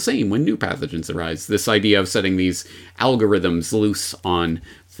to do the same when new pathogens arise. This idea of setting these algorithms loose on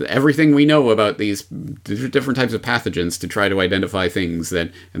everything we know about these different types of pathogens to try to identify things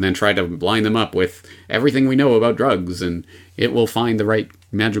and then try to line them up with everything we know about drugs, and it will find the right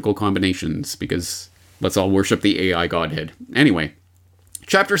magical combinations, because Let's all worship the AI godhead. Anyway,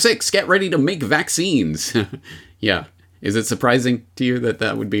 Chapter 6, get ready to make vaccines. Yeah. Is it surprising to you that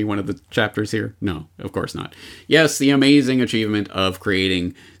that would be one of the chapters here? No, of course not. Yes, the amazing achievement of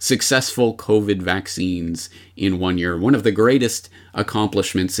creating successful COVID vaccines in 1 year. One of the greatest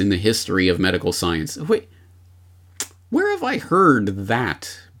accomplishments in the history of medical science. Wait, where have I heard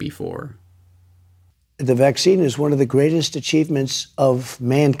that before? The vaccine is one of the greatest achievements of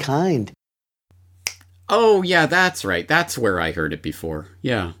mankind. Oh, yeah, that's right. That's where I heard it before.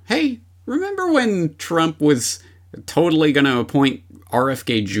 Yeah. Hey, remember when Trump was totally going to appoint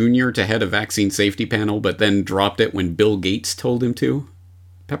RFK Jr. to head a vaccine safety panel, but then dropped it when Bill Gates told him to?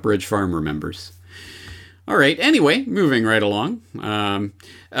 Pepperidge Farm remembers. All right, anyway, moving right along.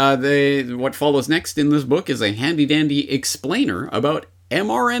 What follows next in this book is a handy-dandy explainer about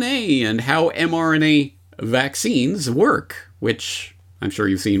mRNA and how mRNA vaccines work, which I'm sure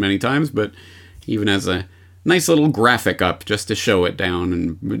you've seen many times, but even as a nice little graphic up just to show it down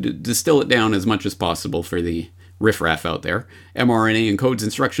and distill it down as much as possible for the riffraff out there. mRNA encodes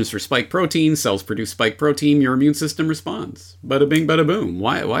instructions for spike protein. Cells produce spike protein. Your immune system responds. Bada bing, bada boom.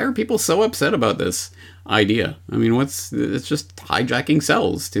 Why are people so upset about this idea? I mean, it's just hijacking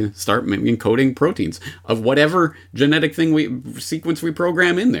cells to start encoding proteins of whatever genetic sequence we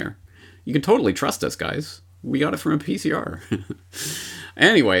program in there. You can totally trust us, guys. We got it from a PCR.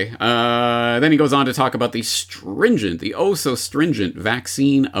 Anyway, then he goes on to talk about the oh so stringent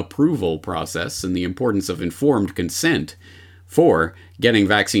vaccine approval process and the importance of informed consent for getting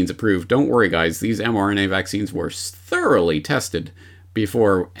vaccines approved. Don't worry, guys. These mRNA vaccines were thoroughly tested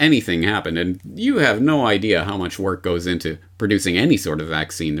before anything happened, and you have no idea how much work goes into producing any sort of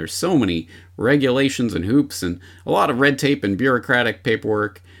vaccine. There's so many regulations and hoops and a lot of red tape and bureaucratic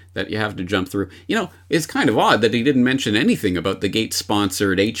paperwork that you have to jump through. You know, it's kind of odd that he didn't mention anything about the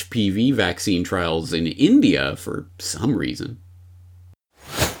Gates-sponsored HPV vaccine trials in India for some reason.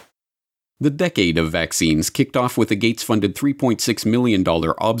 The decade of vaccines kicked off with a Gates-funded $3.6 million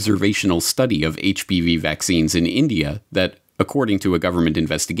observational study of HPV vaccines in India that, according to a government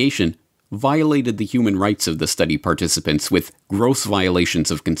investigation, violated the human rights of the study participants with gross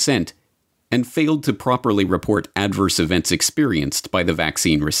violations of consent and failed to properly report adverse events experienced by the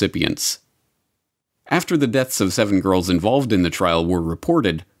vaccine recipients. After the deaths of 7 girls involved in the trial were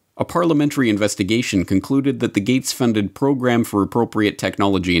reported, a parliamentary investigation concluded that the Gates-funded Program for Appropriate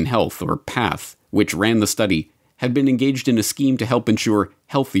Technology in Health, or PATH, which ran the study, had been engaged in a scheme to help ensure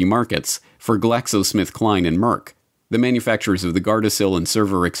healthy markets for GlaxoSmithKline and Merck, the manufacturers of the Gardasil and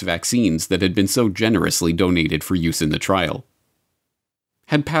Cervarix vaccines that had been so generously donated for use in the trial.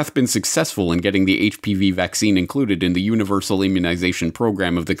 Had PATH been successful in getting the HPV vaccine included in the universal immunization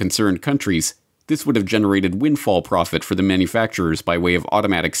program of the concerned countries, this would have generated windfall profit for the manufacturers by way of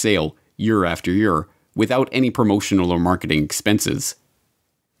automatic sale, year after year, without any promotional or marketing expenses.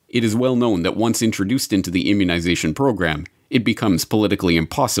 It is well known that once introduced into the immunization program, it becomes politically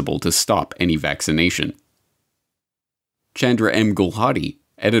impossible to stop any vaccination. Chandra M. Gulhati,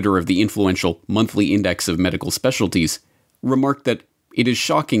 editor of the influential Monthly Index of Medical Specialties, remarked that it is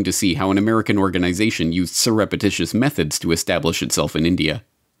shocking to see how an American organization used surreptitious methods to establish itself in India.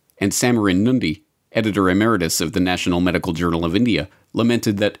 And Samarin Nundi, editor emeritus of the National Medical Journal of India,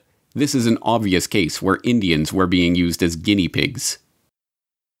 lamented that this is an obvious case where Indians were being used as guinea pigs.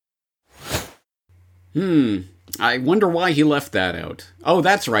 I wonder why he left that out. Oh,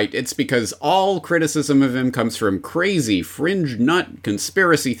 that's right. It's because all criticism of him comes from crazy, fringe nut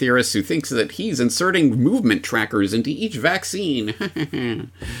conspiracy theorists who thinks that he's inserting movement trackers into each vaccine.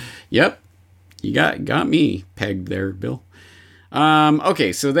 Yep. You got me pegged there, Bill.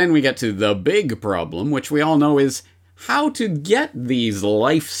 Okay, so then we get to the big problem, which we all know is how to get these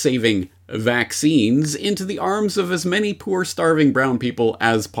life-saving vaccines into the arms of as many poor, starving brown people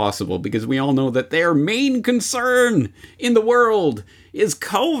as possible, because we all know that their main concern in the world is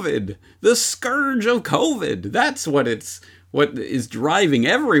COVID, the scourge of COVID. That's what is driving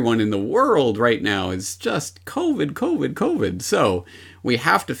everyone in the world right now is just COVID, COVID, COVID. So we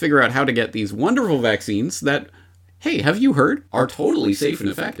have to figure out how to get these wonderful vaccines that, hey, have you heard, are totally safe and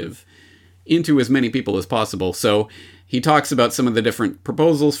effective into as many people as possible. So he talks about some of the different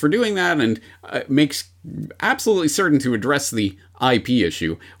proposals for doing that and makes absolutely certain to address the IP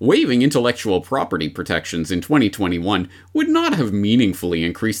issue. Waiving intellectual property protections in 2021 would not have meaningfully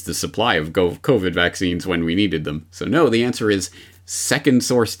increased the supply of COVID vaccines when we needed them. So no, the answer is second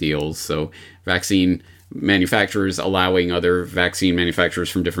source deals. So vaccine manufacturers allowing other vaccine manufacturers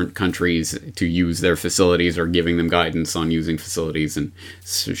from different countries to use their facilities or giving them guidance on using facilities and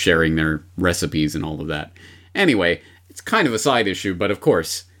sharing their recipes and all of that. Anyway, it's kind of a side issue, but of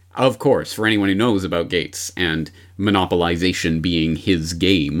course, Of course, for anyone who knows about Gates and monopolization being his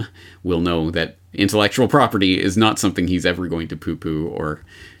game, will know that intellectual property is not something he's ever going to poo-poo or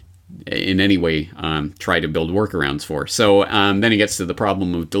in any way try to build workarounds for. So then he gets to the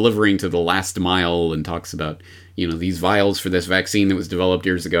problem of delivering to the last mile and talks about, these vials for this vaccine that was developed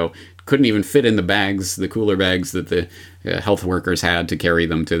years ago couldn't even fit in the bags, the cooler bags that the health workers had to carry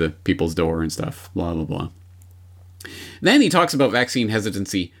them to the people's door and stuff, blah, blah, blah. Then he talks about vaccine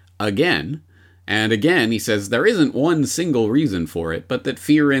hesitancy again. And again, he says there isn't one single reason for it, but that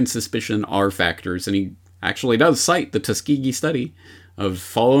fear and suspicion are factors. And he actually does cite the Tuskegee study of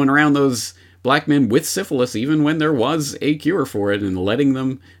following around those black men with syphilis, even when there was a cure for it, and letting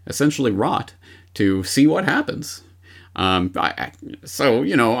them essentially rot to see what happens. I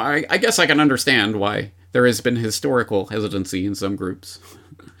guess I can understand why there has been historical hesitancy in some groups.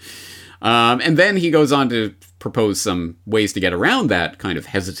 And then he goes on to propose some ways to get around that kind of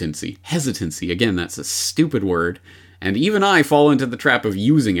hesitancy. Hesitancy, again, that's a stupid word. And even I fall into the trap of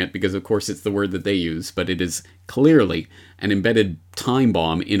using it because, of course, it's the word that they use, but it is clearly an embedded time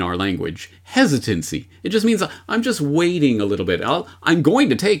bomb in our language. Hesitancy. It just means I'm just waiting a little bit. I'm going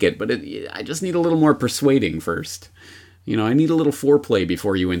to take it, but I just need a little more persuading first. I need a little foreplay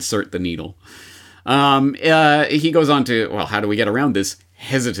before you insert the needle. He goes on to, how do we get around this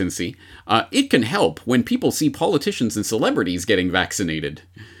hesitancy? It can help when people see politicians and celebrities getting vaccinated.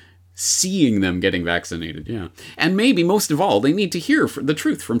 Seeing them getting vaccinated, yeah. And maybe most of all, they need to hear the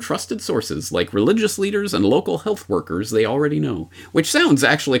truth from trusted sources like religious leaders and local health workers they already know. Which sounds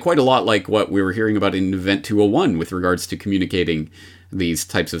actually quite a lot like what we were hearing about in Event 201 with regards to communicating these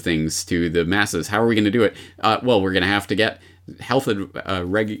types of things to the masses. How are we going to do it? We're going to have to get health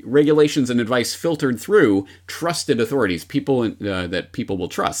regulations and advice filtered through trusted authorities, people that people will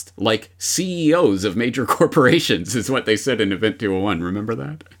trust, like CEOs of major corporations, is what they said in Event 201. Remember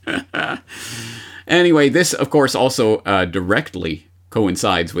that? Anyway, this, of course, also directly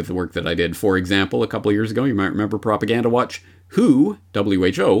coincides with the work that I did. For example, a couple of years ago, you might remember Propaganda Watch, WHO,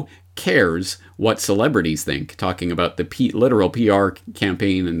 cares what celebrities think, talking about the literal PR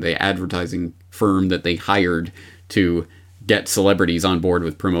campaign and the advertising firm that they hired to get celebrities on board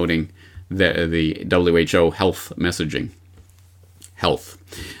with promoting the WHO health messaging. Health.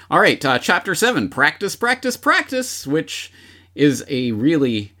 All right, Chapter 7, Practice, Practice, Practice, which is a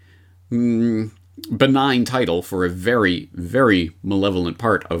really benign title for a very, very malevolent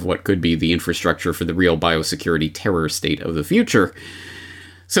part of what could be the infrastructure for the real biosecurity terror state of the future.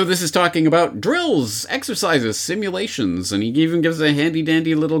 So this is talking about drills, exercises, simulations, and he even gives a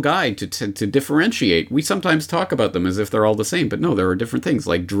handy-dandy little guide to differentiate. We sometimes talk about them as if they're all the same, but no, there are different things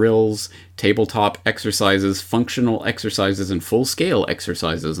like drills, tabletop exercises, functional exercises, and full-scale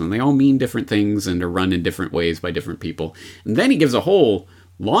exercises, and they all mean different things and are run in different ways by different people. And then he gives a whole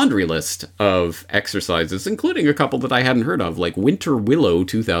laundry list of exercises, including a couple that I hadn't heard of, like Winter Willow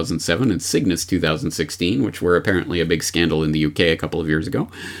 2007 and Cygnus 2016, which were apparently a big scandal in the UK a couple of years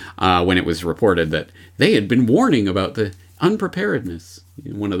ago, when it was reported that they had been warning about the unpreparedness,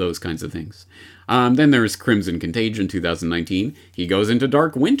 one of those kinds of things. Then there's Crimson Contagion 2019. He goes into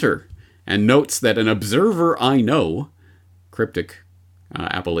Dark Winter and notes that an observer I know, cryptic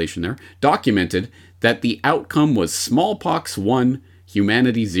appellation there, documented that the outcome was Smallpox 1,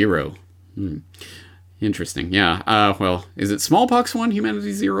 Humanity 0. Interesting. Yeah. Is it Smallpox 1,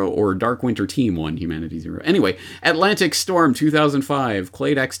 Humanity 0, or Dark Winter Team 1, Humanity 0? Anyway, Atlantic Storm 2005,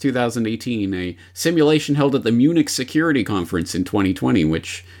 Cladex 2018, a simulation held at the Munich Security Conference in 2020,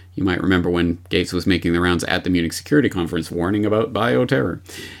 which you might remember when Gates was making the rounds at the Munich Security Conference warning about bioterror.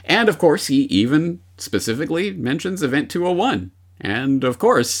 And, of course, he even specifically mentions Event 201. And, of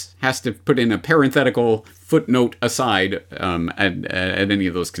course, has to put in a parenthetical footnote aside at any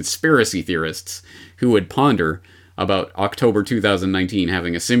of those conspiracy theorists who would ponder about October 2019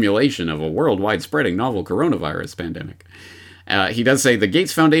 having a simulation of a worldwide spreading novel coronavirus pandemic. He does say the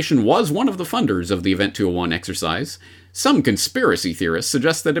Gates Foundation was one of the funders of the Event 201 exercise. Some conspiracy theorists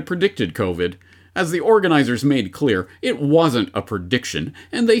suggest that it predicted COVID. As the organizers made clear, it wasn't a prediction,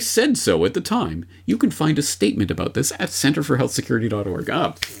 and they said so at the time. You can find a statement about this at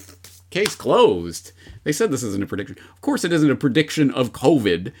centerforhealthsecurity.org. Case closed. They said this isn't a prediction. Of course it isn't a prediction of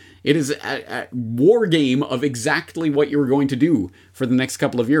COVID. It is a war game of exactly what you were going to do for the next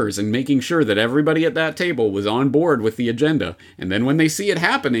couple of years and making sure that everybody at that table was on board with the agenda. And then when they see it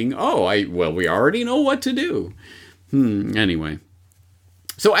happening, we already know what to do. Anyway.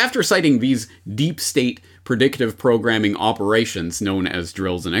 So after citing these deep state predictive programming operations known as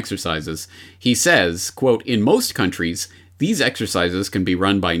drills and exercises, he says, quote, in most countries, These exercises can be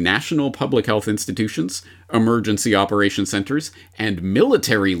run by national public health institutions, emergency operation centers, and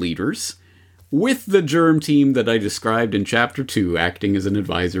military leaders, with the germ team that I described in Chapter 2 acting as an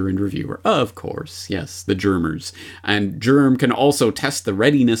advisor and reviewer. Of course, yes, the germers. And germ can also test the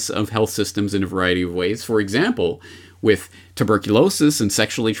readiness of health systems in a variety of ways. For example, with tuberculosis and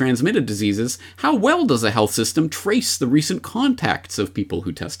sexually transmitted diseases, how well does a health system trace the recent contacts of people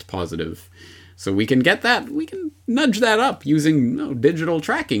who test positive? So we can get that, we can nudge that up using digital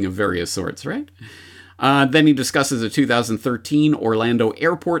tracking of various sorts, right? Then he discusses a 2013 Orlando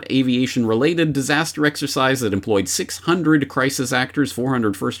Airport aviation-related disaster exercise that employed 600 crisis actors,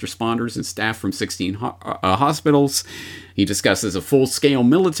 400 first responders, and staff from 16 hospitals. He discusses a full-scale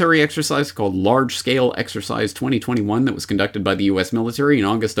military exercise called Large Scale Exercise 2021 that was conducted by the U.S. military in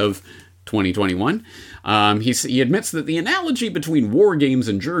August of 2021. He admits that the analogy between war games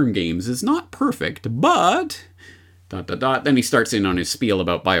and germ games is not perfect, but... Then he starts in on his spiel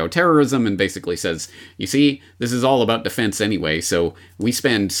about bioterrorism and basically says, you see, this is all about defense anyway, so we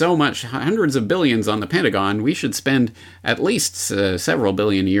spend so much, hundreds of billions on the Pentagon, we should spend at least several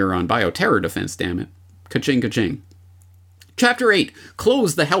billion a year on bioterror defense, damn it. Ka-ching, ka-ching. Chapter 8,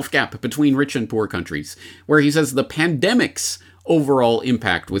 Close the Health Gap Between Rich and Poor Countries, where he says the pandemic's overall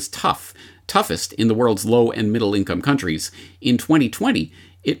impact was toughest in the world's low and middle income countries. In 2020,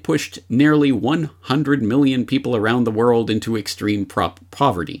 it pushed nearly 100 million people around the world into extreme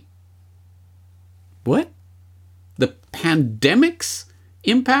poverty. What? The pandemic's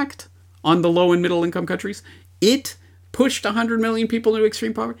impact on the low and middle income countries? It pushed 100 million people into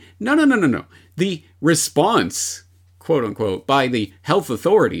extreme poverty? No. The response, quote unquote, by the health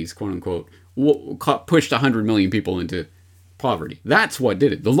authorities, quote unquote, pushed 100 million people into poverty. That's what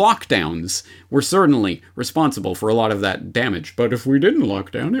did it. The lockdowns were certainly responsible for a lot of that damage, but if we didn't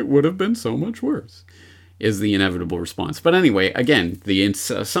lock down, it would have been so much worse, is the inevitable response. But anyway, again, the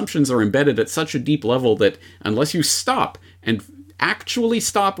assumptions are embedded at such a deep level that unless you stop and actually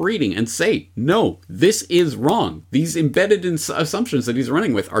stop reading and say, no, this is wrong, these embedded assumptions that he's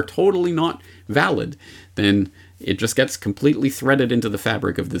running with are totally not valid, then it just gets completely threaded into the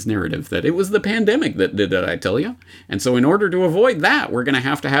fabric of this narrative that it was the pandemic that did it, I tell you. And so in order to avoid that, we're going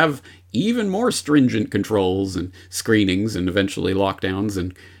to have even more stringent controls and screenings and eventually lockdowns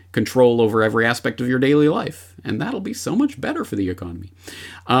and control over every aspect of your daily life. And that'll be so much better for the economy.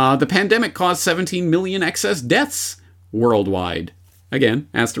 The pandemic caused 17 million excess deaths worldwide. Again,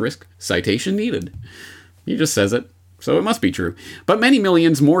 asterisk, citation needed. He just says it. So it must be true. But many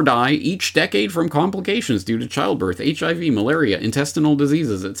millions more die each decade from complications due to childbirth, HIV, malaria, intestinal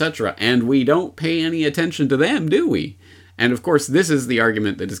diseases, etc. And we don't pay any attention to them, do we? And of course, this is the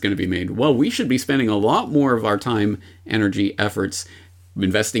argument that is going to be made. Well, we should be spending a lot more of our time, energy, efforts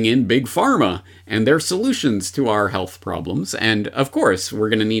investing in big pharma and their solutions to our health problems. And of course, we're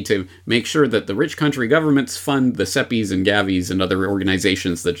going to need to make sure that the rich country governments fund the CEPIs and Gavis and other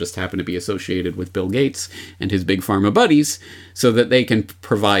organizations that just happen to be associated with Bill Gates and his big pharma buddies so that they can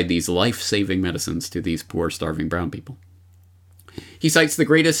provide these life-saving medicines to these poor, starving brown people. He cites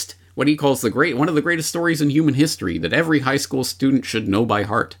what he calls one of the greatest stories in human history that every high school student should know by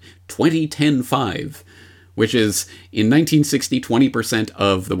heart, 2010-5. Which is, in 1960, 20%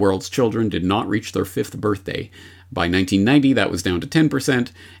 of the world's children did not reach their 5th birthday. By 1990, that was down to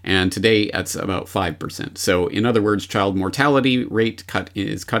 10%, and today that's about 5%. So, in other words, child mortality rate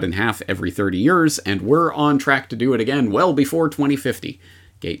is cut in half every 30 years, and we're on track to do it again well before 2050,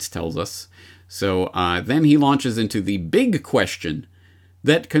 Gates tells us. So, then he launches into the big question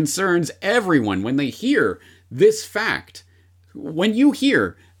that concerns everyone when they hear this fact. When you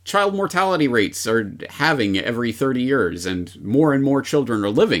hear child mortality rates are halving every 30 years and more children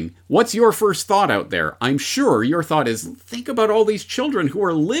are living, what's your first thought out there? I'm sure your thought is, think about all these children who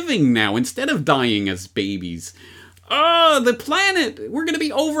are living now instead of dying as babies. The planet, we're going to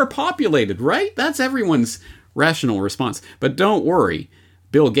be overpopulated, right? That's everyone's rational response. But don't worry,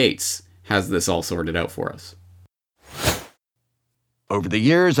 Bill Gates has this all sorted out for us. Over the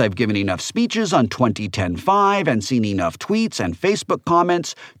years, I've given enough speeches on 2010-5 and seen enough tweets and Facebook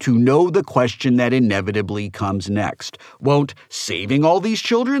comments to know the question that inevitably comes next. Won't saving all these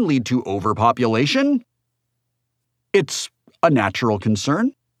children lead to overpopulation? It's a natural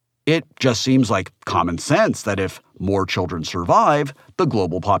concern. It just seems like common sense that if more children survive, the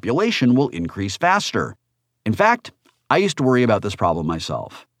global population will increase faster. In fact, I used to worry about this problem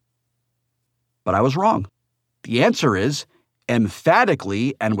myself. But I was wrong. The answer is,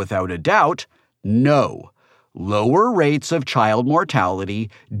 emphatically and without a doubt, no. Lower rates of child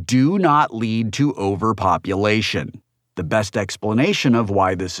mortality do not lead to overpopulation. The best explanation of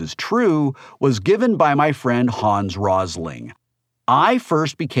why this is true was given by my friend Hans Rosling. I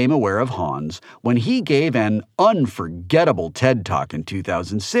first became aware of Hans when he gave an unforgettable TED Talk in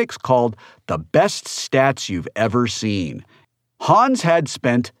 2006 called The Best Stats You've Ever Seen. Hans had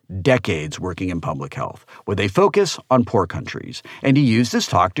spent decades working in public health, with a focus on poor countries, and he used his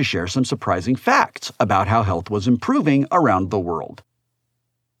talk to share some surprising facts about how health was improving around the world.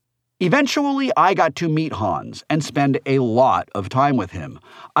 Eventually, I got to meet Hans and spend a lot of time with him.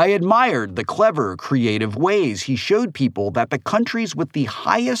 I admired the clever, creative ways he showed people that the countries with the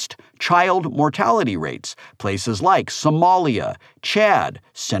highest child mortality rates, places like Somalia, Chad,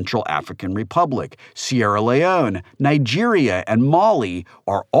 Central African Republic, Sierra Leone, Nigeria, and Mali,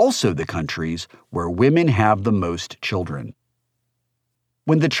 are also the countries where women have the most children.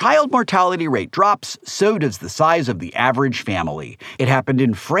 When the child mortality rate drops, so does the size of the average family. It happened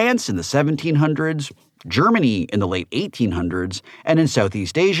in France in the 1700s, Germany in the late 1800s, and in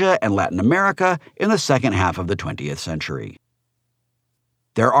Southeast Asia and Latin America in the second half of the 20th century.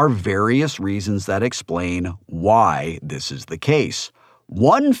 There are various reasons that explain why this is the case.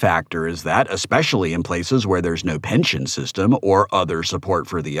 One factor is that, especially in places where there's no pension system or other support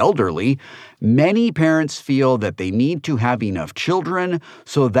for the elderly, many parents feel that they need to have enough children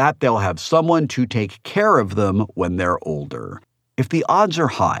so that they'll have someone to take care of them when they're older. If the odds are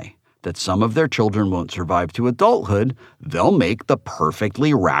high that some of their children won't survive to adulthood, they'll make the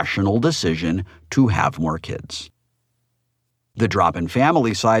perfectly rational decision to have more kids. The drop in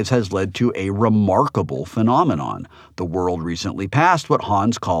family size has led to a remarkable phenomenon. The world recently passed what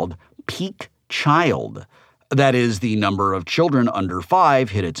Hans called peak child. That is, the number of children under 5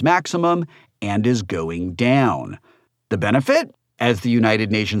 hit its maximum and is going down. The benefit? As the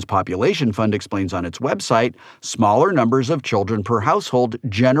United Nations Population Fund explains on its website, smaller numbers of children per household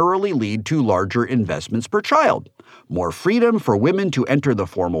generally lead to larger investments per child, more freedom for women to enter the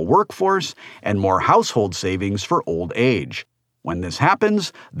formal workforce, and more household savings for old age. When this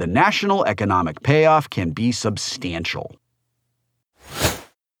happens, the national economic payoff can be substantial.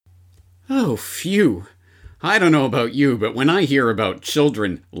 Oh, phew. I don't know about you, but when I hear about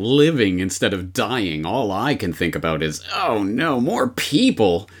children living instead of dying, all I can think about is, oh no, more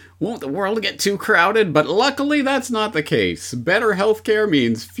people. Won't the world get too crowded? But luckily that's not the case. Better healthcare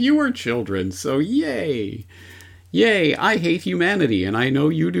means fewer children, so yay. Yay, I hate humanity, and I know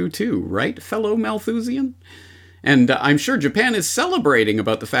you do too, right, fellow Malthusian? And I'm sure Japan is celebrating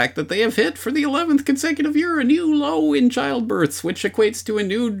about the fact that they have hit, for the 11th consecutive year, a new low in childbirths, which equates to a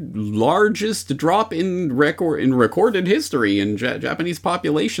new largest drop in recorded history in Japanese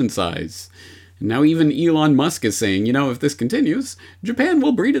population size. And now even Elon Musk is saying, if this continues, Japan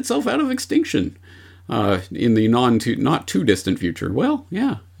will breed itself out of extinction in the not too distant future. Well,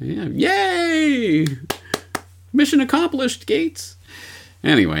 yeah. Yay! Mission accomplished, Gates.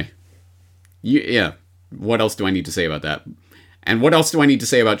 Anyway, yeah. What else do I need to say about that? And what else do I need to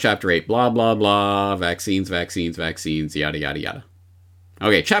say about Chapter 8? Blah, blah, blah. Vaccines, yada, yada, yada.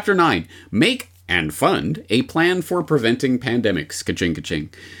 Okay, Chapter 9. Make and fund a plan for preventing pandemics. Ka-ching, ka-ching.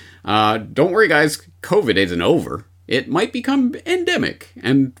 Don't worry, guys. COVID isn't over. It might become endemic.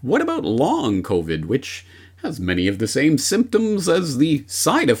 And what about long COVID, which has many of the same symptoms as the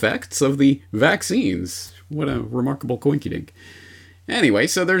side effects of the vaccines? What a remarkable coinkydink. Anyway,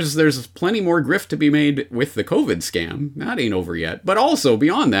 so there's plenty more grift to be made with the COVID scam. That ain't over yet. But also,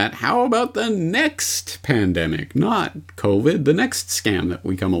 beyond that, how about the next pandemic? Not COVID, the next scam that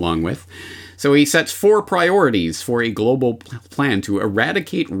we come along with. So he sets 4 priorities for a global plan to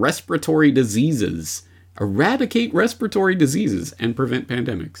eradicate respiratory diseases. Eradicate respiratory diseases and prevent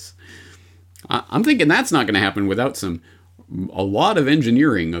pandemics. I'm thinking that's not going to happen without a lot of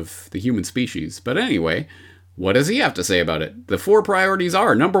engineering of the human species. But anyway, what does he have to say about it? The 4 priorities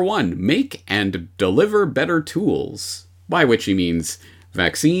are, number 1, make and deliver better tools, by which he means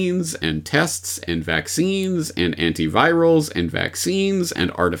vaccines and tests and vaccines and antivirals and vaccines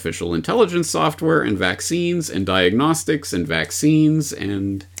and artificial intelligence software and vaccines and diagnostics and vaccines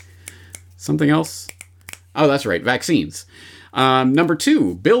and something else. Oh, that's right, vaccines. Number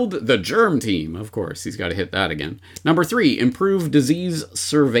 2, build the germ team. Of course, he's got to hit that again. Number 3, improve disease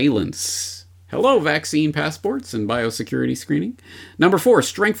surveillance. Hello, vaccine passports and biosecurity screening. Number 4,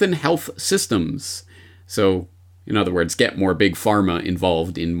 strengthen health systems. So, in other words, get more big pharma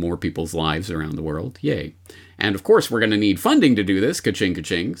involved in more people's lives around the world. Yay. And of course, we're going to need funding to do this. Ka-ching,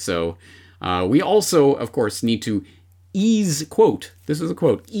 ka-ching. So, we also, of course, need to ease, quote, this is a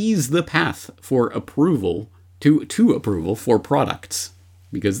quote, ease the path for approval, to approval for products.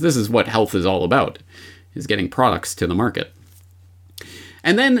 Because this is what health is all about, is getting products to the market.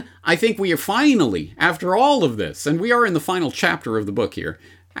 And then I think we are finally, after all of this, and we are in the final chapter of the book here,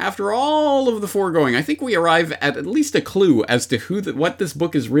 after all of the foregoing, I think we arrive at least a clue as to what this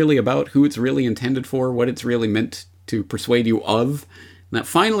book is really about, who it's really intended for, what it's really meant to persuade you of. And that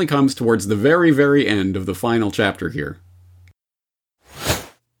finally comes towards the very, very end of the final chapter here.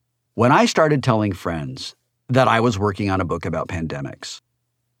 When I started telling friends that I was working on a book about pandemics,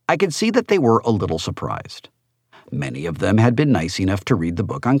 I could see that they were a little surprised. Many of them had been nice enough to read the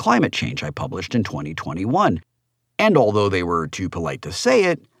book on climate change I published in 2021. And although they were too polite to say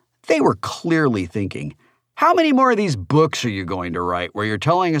it, they were clearly thinking, how many more of these books are you going to write where you're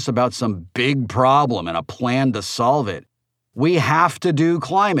telling us about some big problem and a plan to solve it? We have to do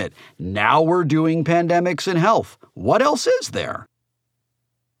climate. Now we're doing pandemics and health. What else is there?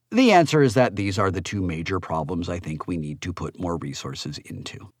 The answer is that these are the two major problems I think we need to put more resources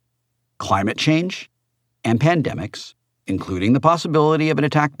into. Climate change and pandemics, including the possibility of an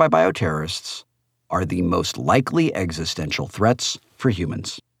attack by bioterrorists, are the most likely existential threats for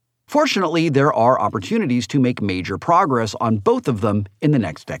humans. Fortunately, there are opportunities to make major progress on both of them in the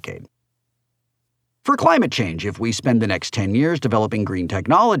next decade. For climate change, if we spend the next 10 years developing green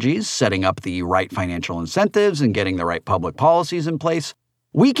technologies, setting up the right financial incentives, and getting the right public policies in place,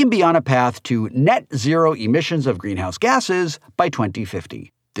 we can be on a path to net zero emissions of greenhouse gases by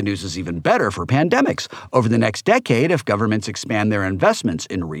 2050. The news is even better for pandemics. Over the next decade, if governments expand their investments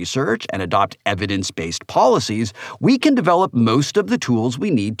in research and adopt evidence-based policies, we can develop most of the tools we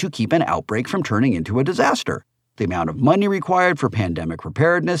need to keep an outbreak from turning into a disaster. The amount of money required for pandemic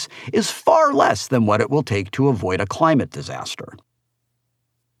preparedness is far less than what it will take to avoid a climate disaster.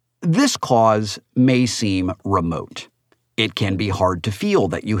 This cause may seem remote. It can be hard to feel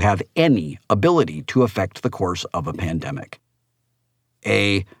that you have any ability to affect the course of a pandemic.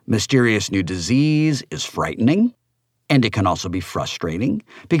 A mysterious new disease is frightening, and it can also be frustrating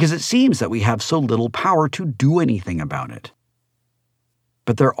because it seems that we have so little power to do anything about it.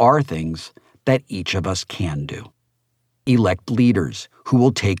 But there are things that each of us can do. Elect leaders who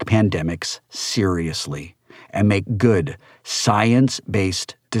will take pandemics seriously and make good,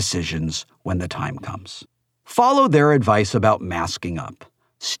 science-based decisions when the time comes. Follow their advice about masking up,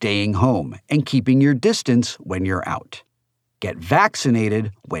 staying home, and keeping your distance when you're out. Get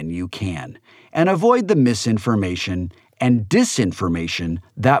vaccinated when you can, and avoid the misinformation and disinformation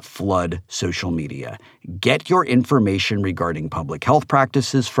that flood social media. Get your information regarding public health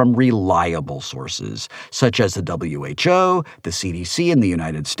practices from reliable sources, such as the WHO, the CDC in the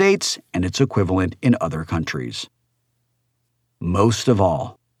United States, and its equivalent in other countries. Most of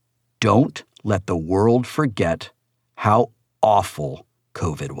all, don't let the world forget how awful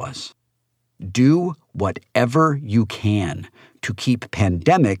COVID was. Do whatever you can to keep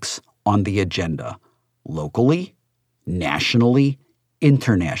pandemics on the agenda, locally, nationally,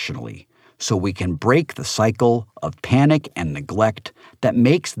 internationally, so we can break the cycle of panic and neglect that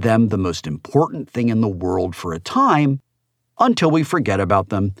makes them the most important thing in the world for a time until we forget about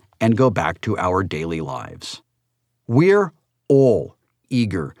them and go back to our daily lives. We're all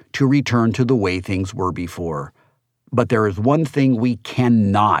eager to return to the way things were before. But there is one thing we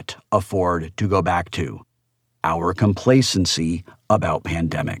cannot afford to go back to: our complacency about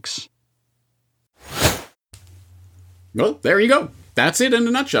pandemics. Well, there you go. That's it in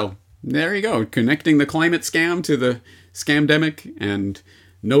a nutshell. There you go. Connecting the climate scam to the scamdemic and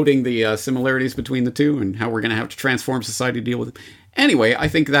noting the similarities between the two and how we're going to have to transform society to deal with it. Anyway, I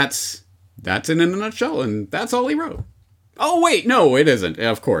think that's it in a nutshell, and that's all he wrote. Oh, wait, no, it isn't.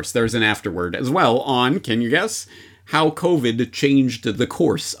 Of course, there's an afterword as well on, can you guess, how COVID changed the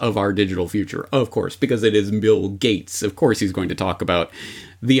course of our digital future. Of course, because it is Bill Gates. Of course, he's going to talk about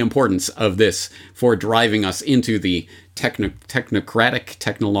the importance of this for driving us into the technocratic,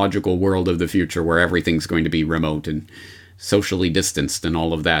 technological world of the future where everything's going to be remote and socially distanced and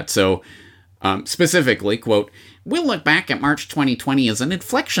all of that. So, specifically, quote, "We'll look back at March 2020 as an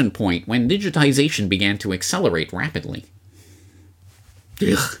inflection point when digitization began to accelerate rapidly."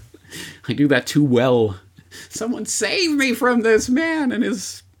 Ugh, I do that too well. Someone save me from this man and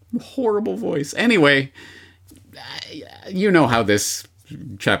his horrible voice. Anyway, you know how this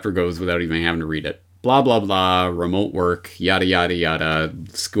chapter goes without even having to read it. Blah, blah, blah, remote work, yada, yada, yada,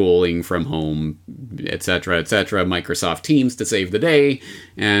 schooling from home, etc., Microsoft Teams to save the day,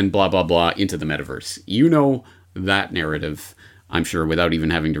 and blah, blah, blah, into the metaverse. You know that narrative, I'm sure, without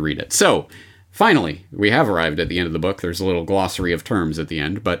even having to read it. So, finally, we have arrived at the end of the book. There's a little glossary of terms at the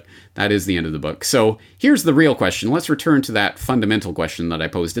end, but that is the end of the book. So here's the real question. Let's return to that fundamental question that I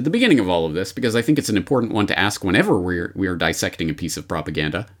posed at the beginning of all of this, because I think it's an important one to ask whenever we are dissecting a piece of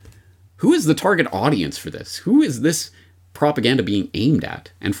propaganda. Who is the target audience for this? Who is this propaganda being aimed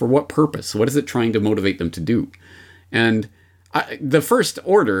at? And for what purpose? What is it trying to motivate them to do? And the first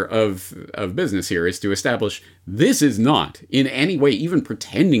order of business here is to establish this is not in any way even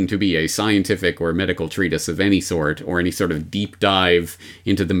pretending to be a scientific or medical treatise of any sort, or any sort of deep dive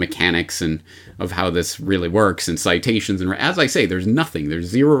into the mechanics and of how this really works and citations. And as I say, there's nothing. There's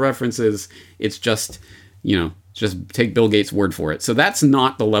zero references. It's just, just take Bill Gates' word for it. So that's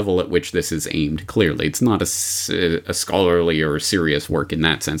not the level at which this is aimed, clearly. It's not a scholarly or serious work in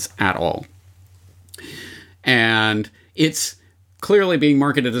that sense at all. And it's clearly being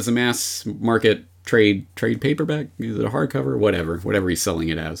marketed as a mass market trade paperback. Is it a hardcover? Whatever he's selling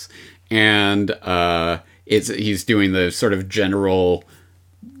it as. And he's doing the sort of general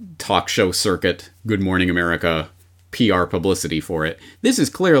talk show circuit, Good Morning America PR publicity for it. This is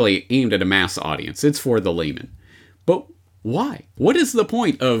clearly aimed at a mass audience. It's for the layman. But why? What is the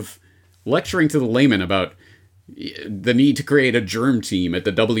point of lecturing to the layman about the need to create a germ team at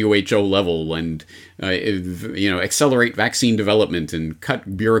the WHO level and, accelerate vaccine development and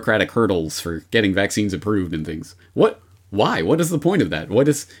cut bureaucratic hurdles for getting vaccines approved and things? What? Why? What is the point of that? What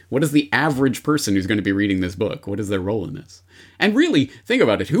is the average person who's going to be reading this book? What is their role in this? And really, think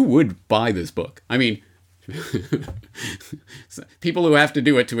about it. Who would buy this book? I mean, people who have to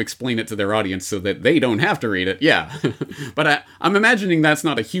do it to explain it to their audience so that they don't have to read it, yeah. But I'm imagining that's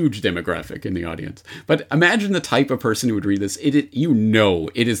not a huge demographic in the audience. But imagine the type of person who would read this. It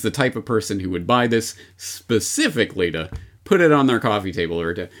is the type of person who would buy this specifically to put it on their coffee table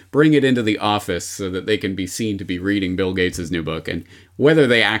or to bring it into the office so that they can be seen to be reading Bill Gates' new book. And whether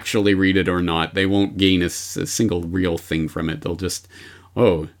they actually read it or not, they won't gain a single real thing from it. They'll just,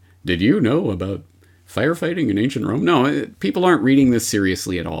 oh, did you know about firefighting in ancient Rome? No, people aren't reading this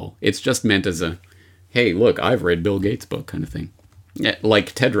seriously at all. It's just meant as a, hey, look, I've read Bill Gates' book kind of thing. Yeah,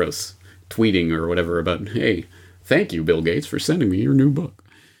 like Tedros tweeting or whatever about, hey, thank you, Bill Gates, for sending me your new book.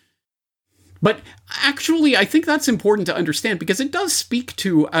 But actually, I think that's important to understand because it does speak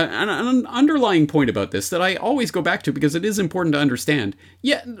to an underlying point about this that I always go back to because it is important to understand.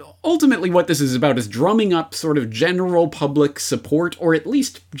 Yeah, ultimately what this is about is drumming up sort of general public support or at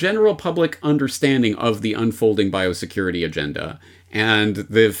least general public understanding of the unfolding biosecurity agenda. And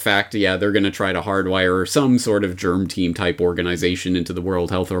the fact, they're going to try to hardwire some sort of germ team type organization into the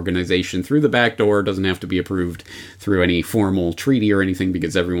World Health Organization through the back door. It doesn't have to be approved through any formal treaty or anything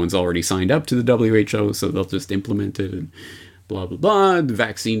because everyone's already signed up to the WHO, so they'll just implement it and blah, blah, blah.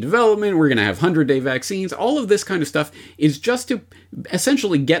 Vaccine development, we're going to have 100-day vaccines. All of this kind of stuff is just to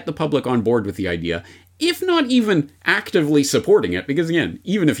essentially get the public on board with the idea, if not even actively supporting it. Because again,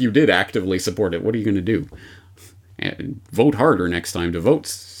 even if you did actively support it, what are you going to do? And vote harder next time to vote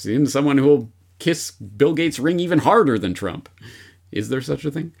in someone who will kiss Bill Gates' ring even harder than Trump. Is there such a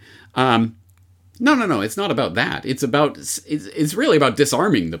thing? No. It's not about that. It's really about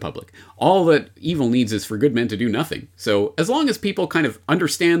disarming the public. All that evil needs is for good men to do nothing. So as long as people kind of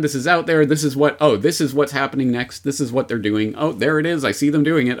understand this is out there, this is what's happening next. This is what they're doing. Oh, there it is. I see them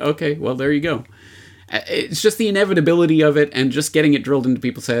doing it. Okay, well, there you go. It's just the inevitability of it and just getting it drilled into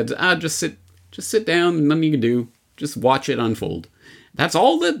people's heads. Just sit down, nothing you can do. Just watch it unfold. That's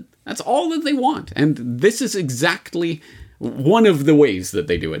all that they want. And this is exactly one of the ways that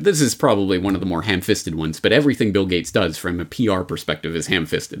they do it. This is probably one of the more ham-fisted ones, but everything Bill Gates does from a PR perspective is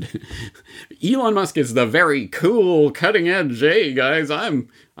ham-fisted. Elon Musk is the very cool, cutting-edge, hey guys, I'm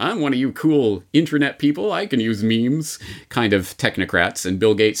one of you cool internet people, I can use memes kind of technocrats, and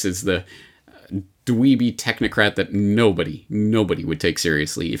Bill Gates is the dweeby technocrat that nobody would take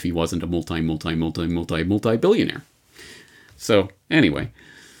seriously if he wasn't a multi-billionaire. So, anyway,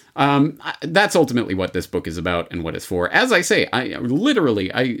 that's ultimately what this book is about and what it's for. As I say, I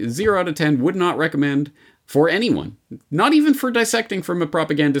 0 out of 10 would not recommend for anyone, not even for dissecting from a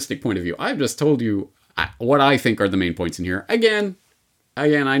propagandistic point of view. I've just told you what I think are the main points in here. Again,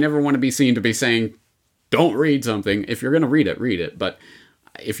 I never want to be seen to be saying, don't read something. If you're going to read it, but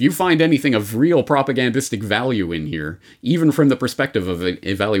if you find anything of real propagandistic value in here, even from the perspective of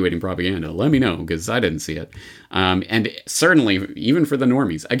evaluating propaganda, let me know, because I didn't see it. And certainly, even for the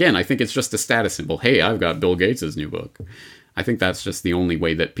normies, again, I think it's just a status symbol. Hey, I've got Bill Gates' new book. I think that's just the only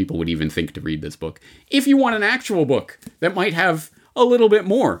way that people would even think to read this book. If you want an actual book that might have a little bit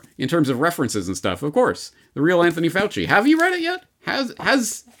more in terms of references and stuff, of course, the real Anthony Fauci. Have you read it yet?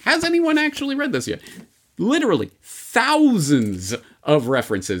 Has anyone actually read this yet? Literally thousands of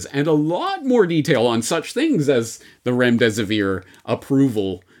references and a lot more detail on such things as the remdesivir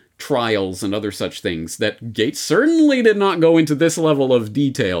approval trials and other such things that Gates certainly did not go into this level of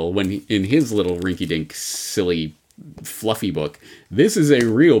detail when in his little rinky-dink, silly, fluffy book. This is a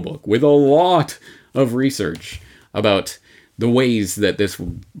real book with a lot of research about the ways that this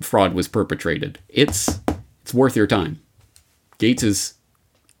fraud was perpetrated. It's worth your time. Gates's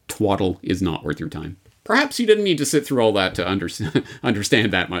twaddle is not worth your time. Perhaps you didn't need to sit through all that to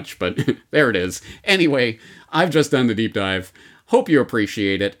understand that much, but there it is. Anyway, I've just done the deep dive. Hope you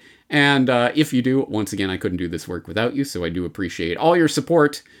appreciate it. And if you do, once again, I couldn't do this work without you, so I do appreciate all your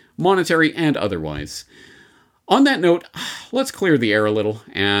support, monetary and otherwise. On that note, let's clear the air a little,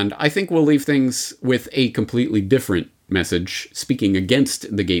 and I think we'll leave things with a completely different message, speaking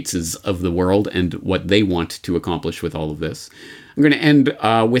against the Gateses of the world and what they want to accomplish with all of this. I'm going to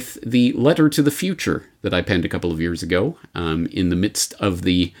end with the letter to the future that I penned a couple of years ago, in the midst of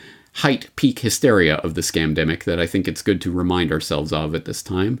the peak hysteria of the scamdemic that I think it's good to remind ourselves of at this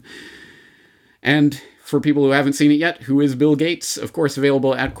time. And for people who haven't seen it yet, who is Bill Gates? Of course,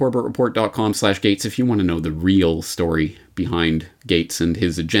 available at corbettreport.com/Gates if you want to know the real story behind Gates and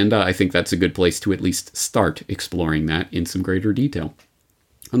his agenda. I think that's a good place to at least start exploring that in some greater detail.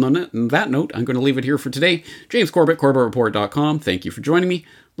 And on that note, I'm going to leave it here for today. James Corbett, corbettreport.com. Thank you for joining me.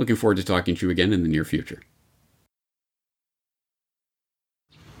 Looking forward to talking to you again in the near future.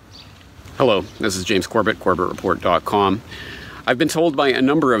 Hello, this is James Corbett, corbettreport.com. I've been told by a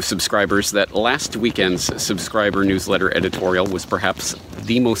number of subscribers that last weekend's subscriber newsletter editorial was perhaps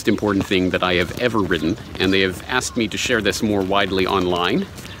the most important thing that I have ever written, and they have asked me to share this more widely online.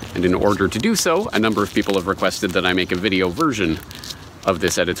 And in order to do so, a number of people have requested that I make a video version of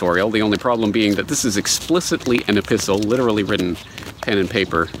this editorial. The only problem being that this is explicitly an epistle, literally written pen and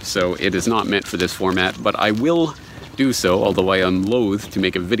paper, so it is not meant for this format, but I will do so, although I am loath to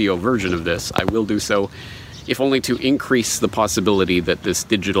make a video version of this. I will do so, if only to increase the possibility that this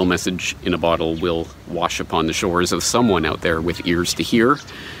digital message in a bottle will wash upon the shores of someone out there with ears to hear.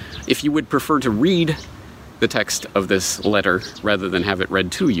 If you would prefer to read the text of this letter rather than have it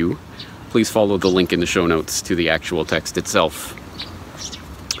read to you, please follow the link in the show notes to the actual text itself.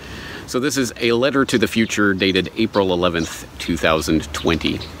 So this is a letter to the future dated April 11th,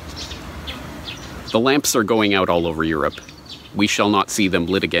 2020. The lamps are going out all over Europe. We shall not see them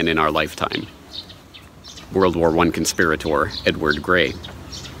lit again in our lifetime. World War I conspirator Edward Grey.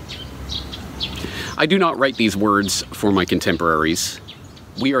 I do not write these words for my contemporaries.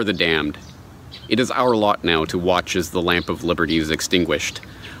 We are the damned. It is our lot now to watch as the lamp of liberty is extinguished,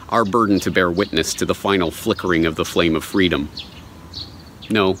 our burden to bear witness to the final flickering of the flame of freedom.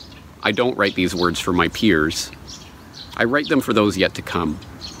 No, I don't write these words for my peers. I write them for those yet to come.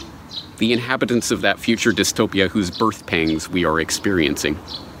 The inhabitants of that future dystopia whose birth pangs we are experiencing.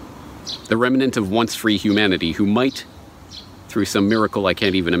 The remnant of once free humanity who might, through some miracle I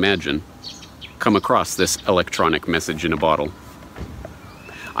can't even imagine, come across this electronic message in a bottle.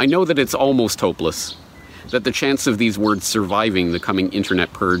 I know that it's almost hopeless, that the chance of these words surviving the coming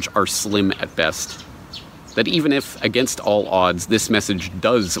internet purge are slim at best. That even if, against all odds, this message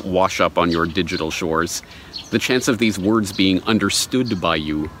does wash up on your digital shores, the chance of these words being understood by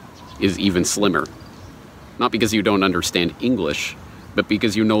you is even slimmer. Not because you don't understand English, but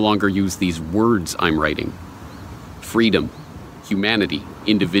because you no longer use these words I'm writing. Freedom, humanity,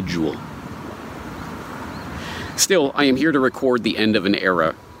 individual. Still, I am here to record the end of an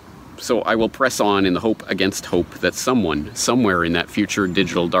era, so I will press on in the hope against hope that someone, somewhere in that future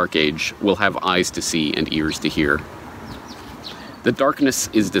digital dark age, will have eyes to see and ears to hear. The darkness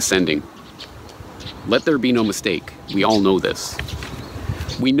is descending. Let there be no mistake, we all know this.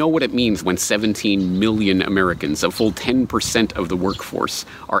 We know what it means when 17 million Americans, a full 10% of the workforce,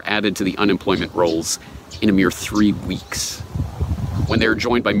 are added to the unemployment rolls in a mere 3 weeks. When they are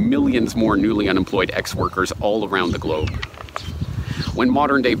joined by millions more newly unemployed ex-workers all around the globe. When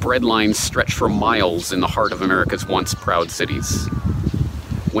modern-day bread lines stretch for miles in the heart of America's once proud cities.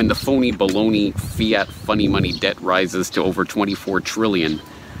 When the phony baloney fiat funny money debt rises to over 24 trillion,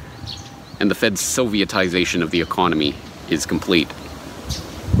 and the Fed's Sovietization of the economy is complete.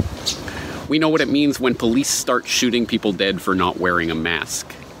 We know what it means when police start shooting people dead for not wearing a mask.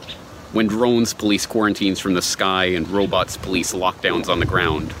 When drones police quarantines from the sky and robots police lockdowns on the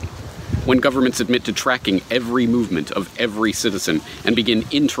ground. When governments admit to tracking every movement of every citizen and begin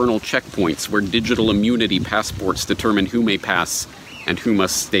internal checkpoints where digital immunity passports determine who may pass and who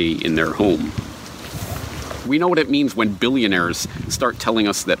must stay in their home. We know what it means when billionaires start telling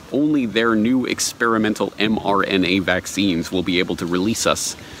us that only their new experimental mRNA vaccines will be able to release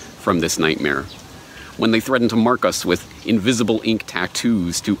us from this nightmare. When they threaten to mark us with invisible ink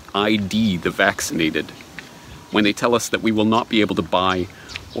tattoos to ID the vaccinated. When they tell us that we will not be able to buy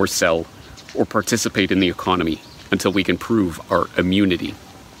or sell or participate in the economy until we can prove our immunity.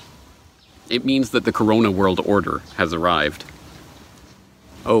 It means that the Corona world order has arrived.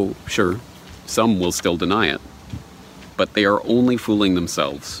 Oh, sure, some will still deny it. but they are only fooling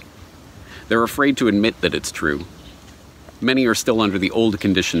themselves. They're afraid to admit that it's true. Many are still under the old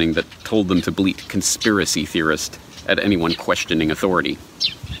conditioning that told them to bleat conspiracy theorist at anyone questioning authority.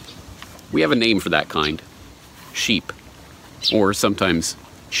 We have a name for that kind. Sheep. Or sometimes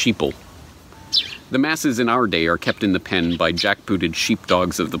sheeple. The masses in our day are kept in the pen by jackbooted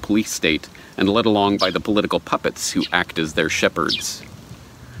sheepdogs of the police state and led along by the political puppets who act as their shepherds.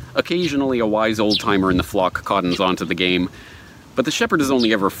 Occasionally a wise old-timer in the flock cottons onto the game, but the shepherd has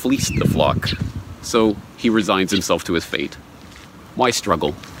only ever fleeced the flock, so he resigns himself to his fate. Why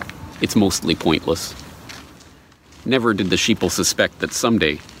struggle? It's mostly pointless. Never did the sheeple suspect that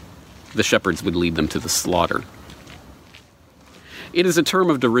someday the shepherds would lead them to the slaughter. It is a term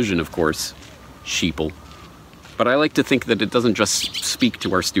of derision, of course, sheeple. But I like to think that it doesn't just speak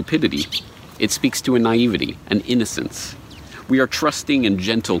to our stupidity. It speaks to a naivety, an innocence. We are trusting and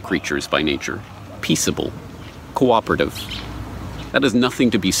gentle creatures by nature, peaceable, cooperative. That is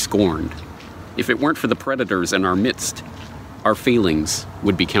nothing to be scorned. If it weren't for the predators in our midst, our failings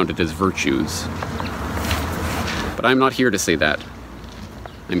would be counted as virtues. But I'm not here to say that.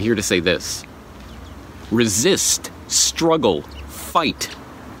 I'm here to say this. Resist, struggle, fight.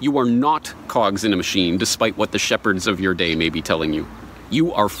 You are not cogs in a machine, despite what the shepherds of your day may be telling you.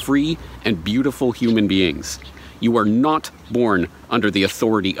 You are free and beautiful human beings. You are not born under the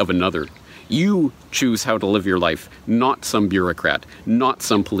authority of another. You choose how to live your life, not some bureaucrat, not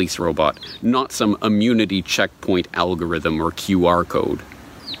some police robot, not some immunity checkpoint algorithm or QR code.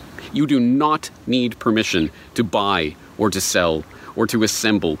 You do not need permission to buy or to sell or to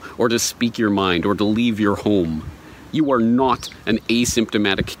assemble or to speak your mind or to leave your home. You are not an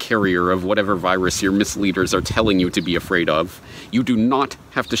asymptomatic carrier of whatever virus your misleaders are telling you to be afraid of. You do not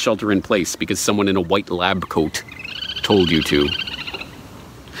have to shelter in place because someone in a white lab coat told you to.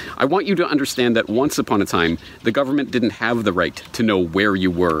 I want you to understand that once upon a time, the government didn't have the right to know where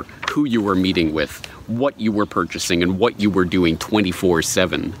you were, who you were meeting with, what you were purchasing, and what you were doing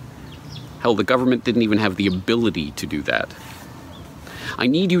 24/7. Hell, the government didn't even have the ability to do that. I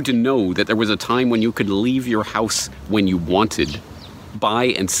need you to know that there was a time when you could leave your house when you wanted, buy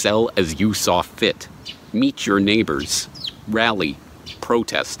and sell as you saw fit, meet your neighbors, rally,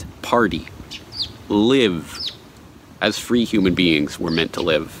 protest, party, live as free human beings were meant to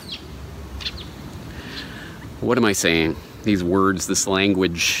live. What am I saying? These words, this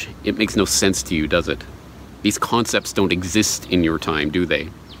language, it makes no sense to you, does it? These concepts don't exist in your time, do they?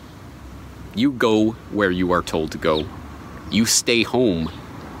 You go where you are told to go. You stay home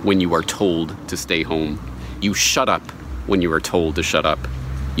when you are told to stay home. You shut up when you are told to shut up.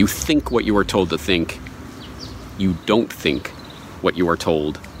 You think what you are told to think. You don't think what you are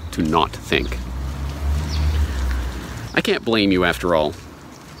told to not think. I can't blame you after all.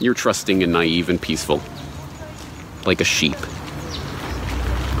 You're trusting and naive and peaceful. Like a sheep.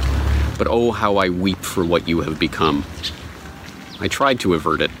 But oh, how I weep for what you have become. I tried to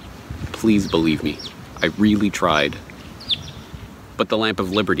avert it. Please believe me. I really tried. But the lamp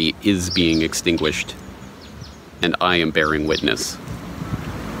of liberty is being extinguished, and I am bearing witness.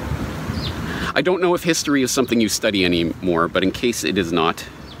 I don't know if history is something you study anymore, but in case it is not,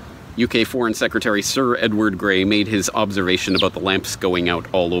 UK Foreign Secretary Sir Edward Grey made his observation about the lamps going out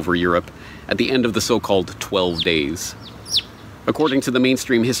all over Europe at the end of the so-called 12 days. According to the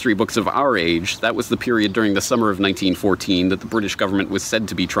mainstream history books of our age, that was the period during the summer of 1914 that the British government was said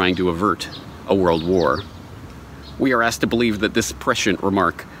to be trying to avert a world war. We are asked to believe that this prescient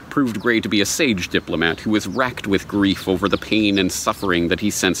remark proved Grey to be a sage diplomat who was racked with grief over the pain and suffering that he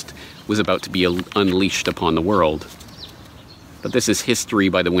sensed was about to be unleashed upon the world. But this is history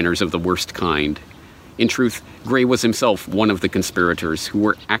by the winners of the worst kind. In truth, Grey was himself one of the conspirators who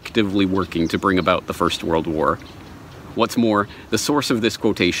were actively working to bring about the First World War. What's more, the source of this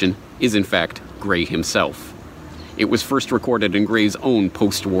quotation is in fact Grey himself. It was first recorded in Grey's own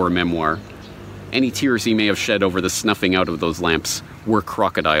post-war memoir. Any tears he may have shed over the snuffing out of those lamps were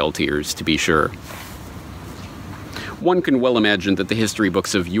crocodile tears, to be sure. One can well imagine that the history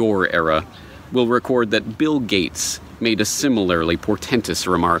books of your era will record that Bill Gates made a similarly portentous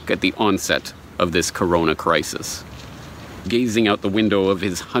remark at the onset of this corona crisis. Gazing out the window of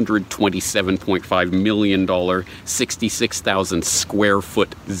his $127.5 million, 66,000 square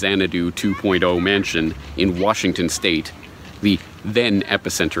foot Xanadu 2.0 mansion in Washington state, the then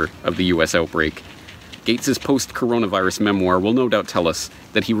epicenter of the U.S. outbreak, Gates's post-coronavirus memoir will no doubt tell us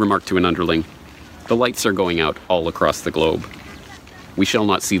that he remarked to an underling, "The lights are going out all across the globe. We shall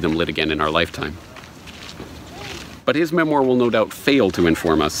not see them lit again in our lifetime." But his memoir will no doubt fail to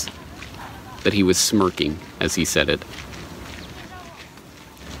inform us that he was smirking as he said it.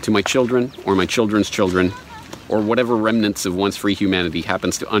 To my children, or my children's children, or whatever remnants of once free humanity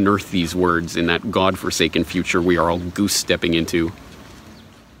happens to unearth these words in that godforsaken future we are all goose-stepping into.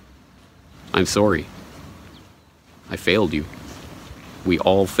 I'm sorry. I failed you. We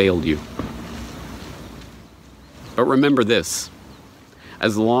all failed you. But remember this.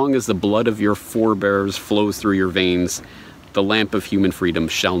 As long as the blood of your forebears flows through your veins, the lamp of human freedom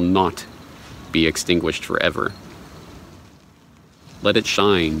shall not be extinguished forever. Let it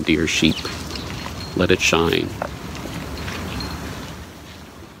shine, dear sheep. Let it shine.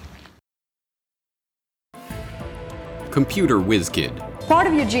 Computer whiz kid. Part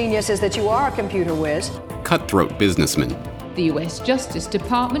of your genius is that you are a computer whiz. Cutthroat businessman. The US Justice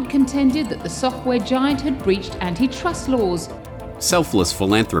Department contended that the software giant had breached antitrust laws. Selfless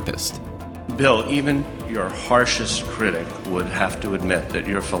philanthropist. Bill, even your harshest critic would have to admit that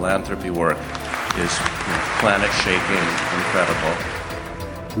your philanthropy work is planet-shaking, incredible.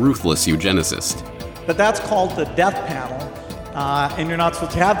 Ruthless eugenicist. But that's called the death panel, and you're not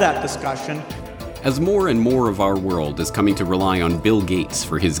supposed to have that discussion. As more and more of our world is coming to rely on Bill Gates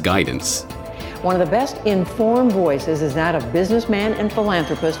for his guidance, one of the best informed voices is that of businessman and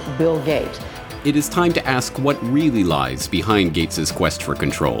philanthropist Bill Gates. it is time to ask what really lies behind Gates' quest for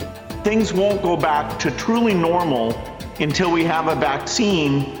control. Things won't go back to truly normal until we have a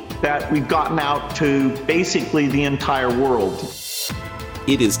vaccine that we've gotten out to basically the entire world.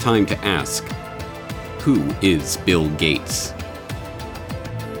 It is time to ask, who is Bill Gates?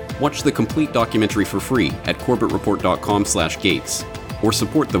 Watch the complete documentary for free at corbettreport.com/Gates, or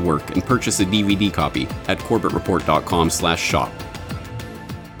support the work and purchase a DVD copy at corbettreport.com/shop.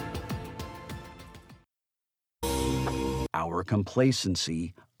 Our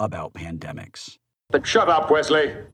complacency about pandemics. Shut up, Wesley.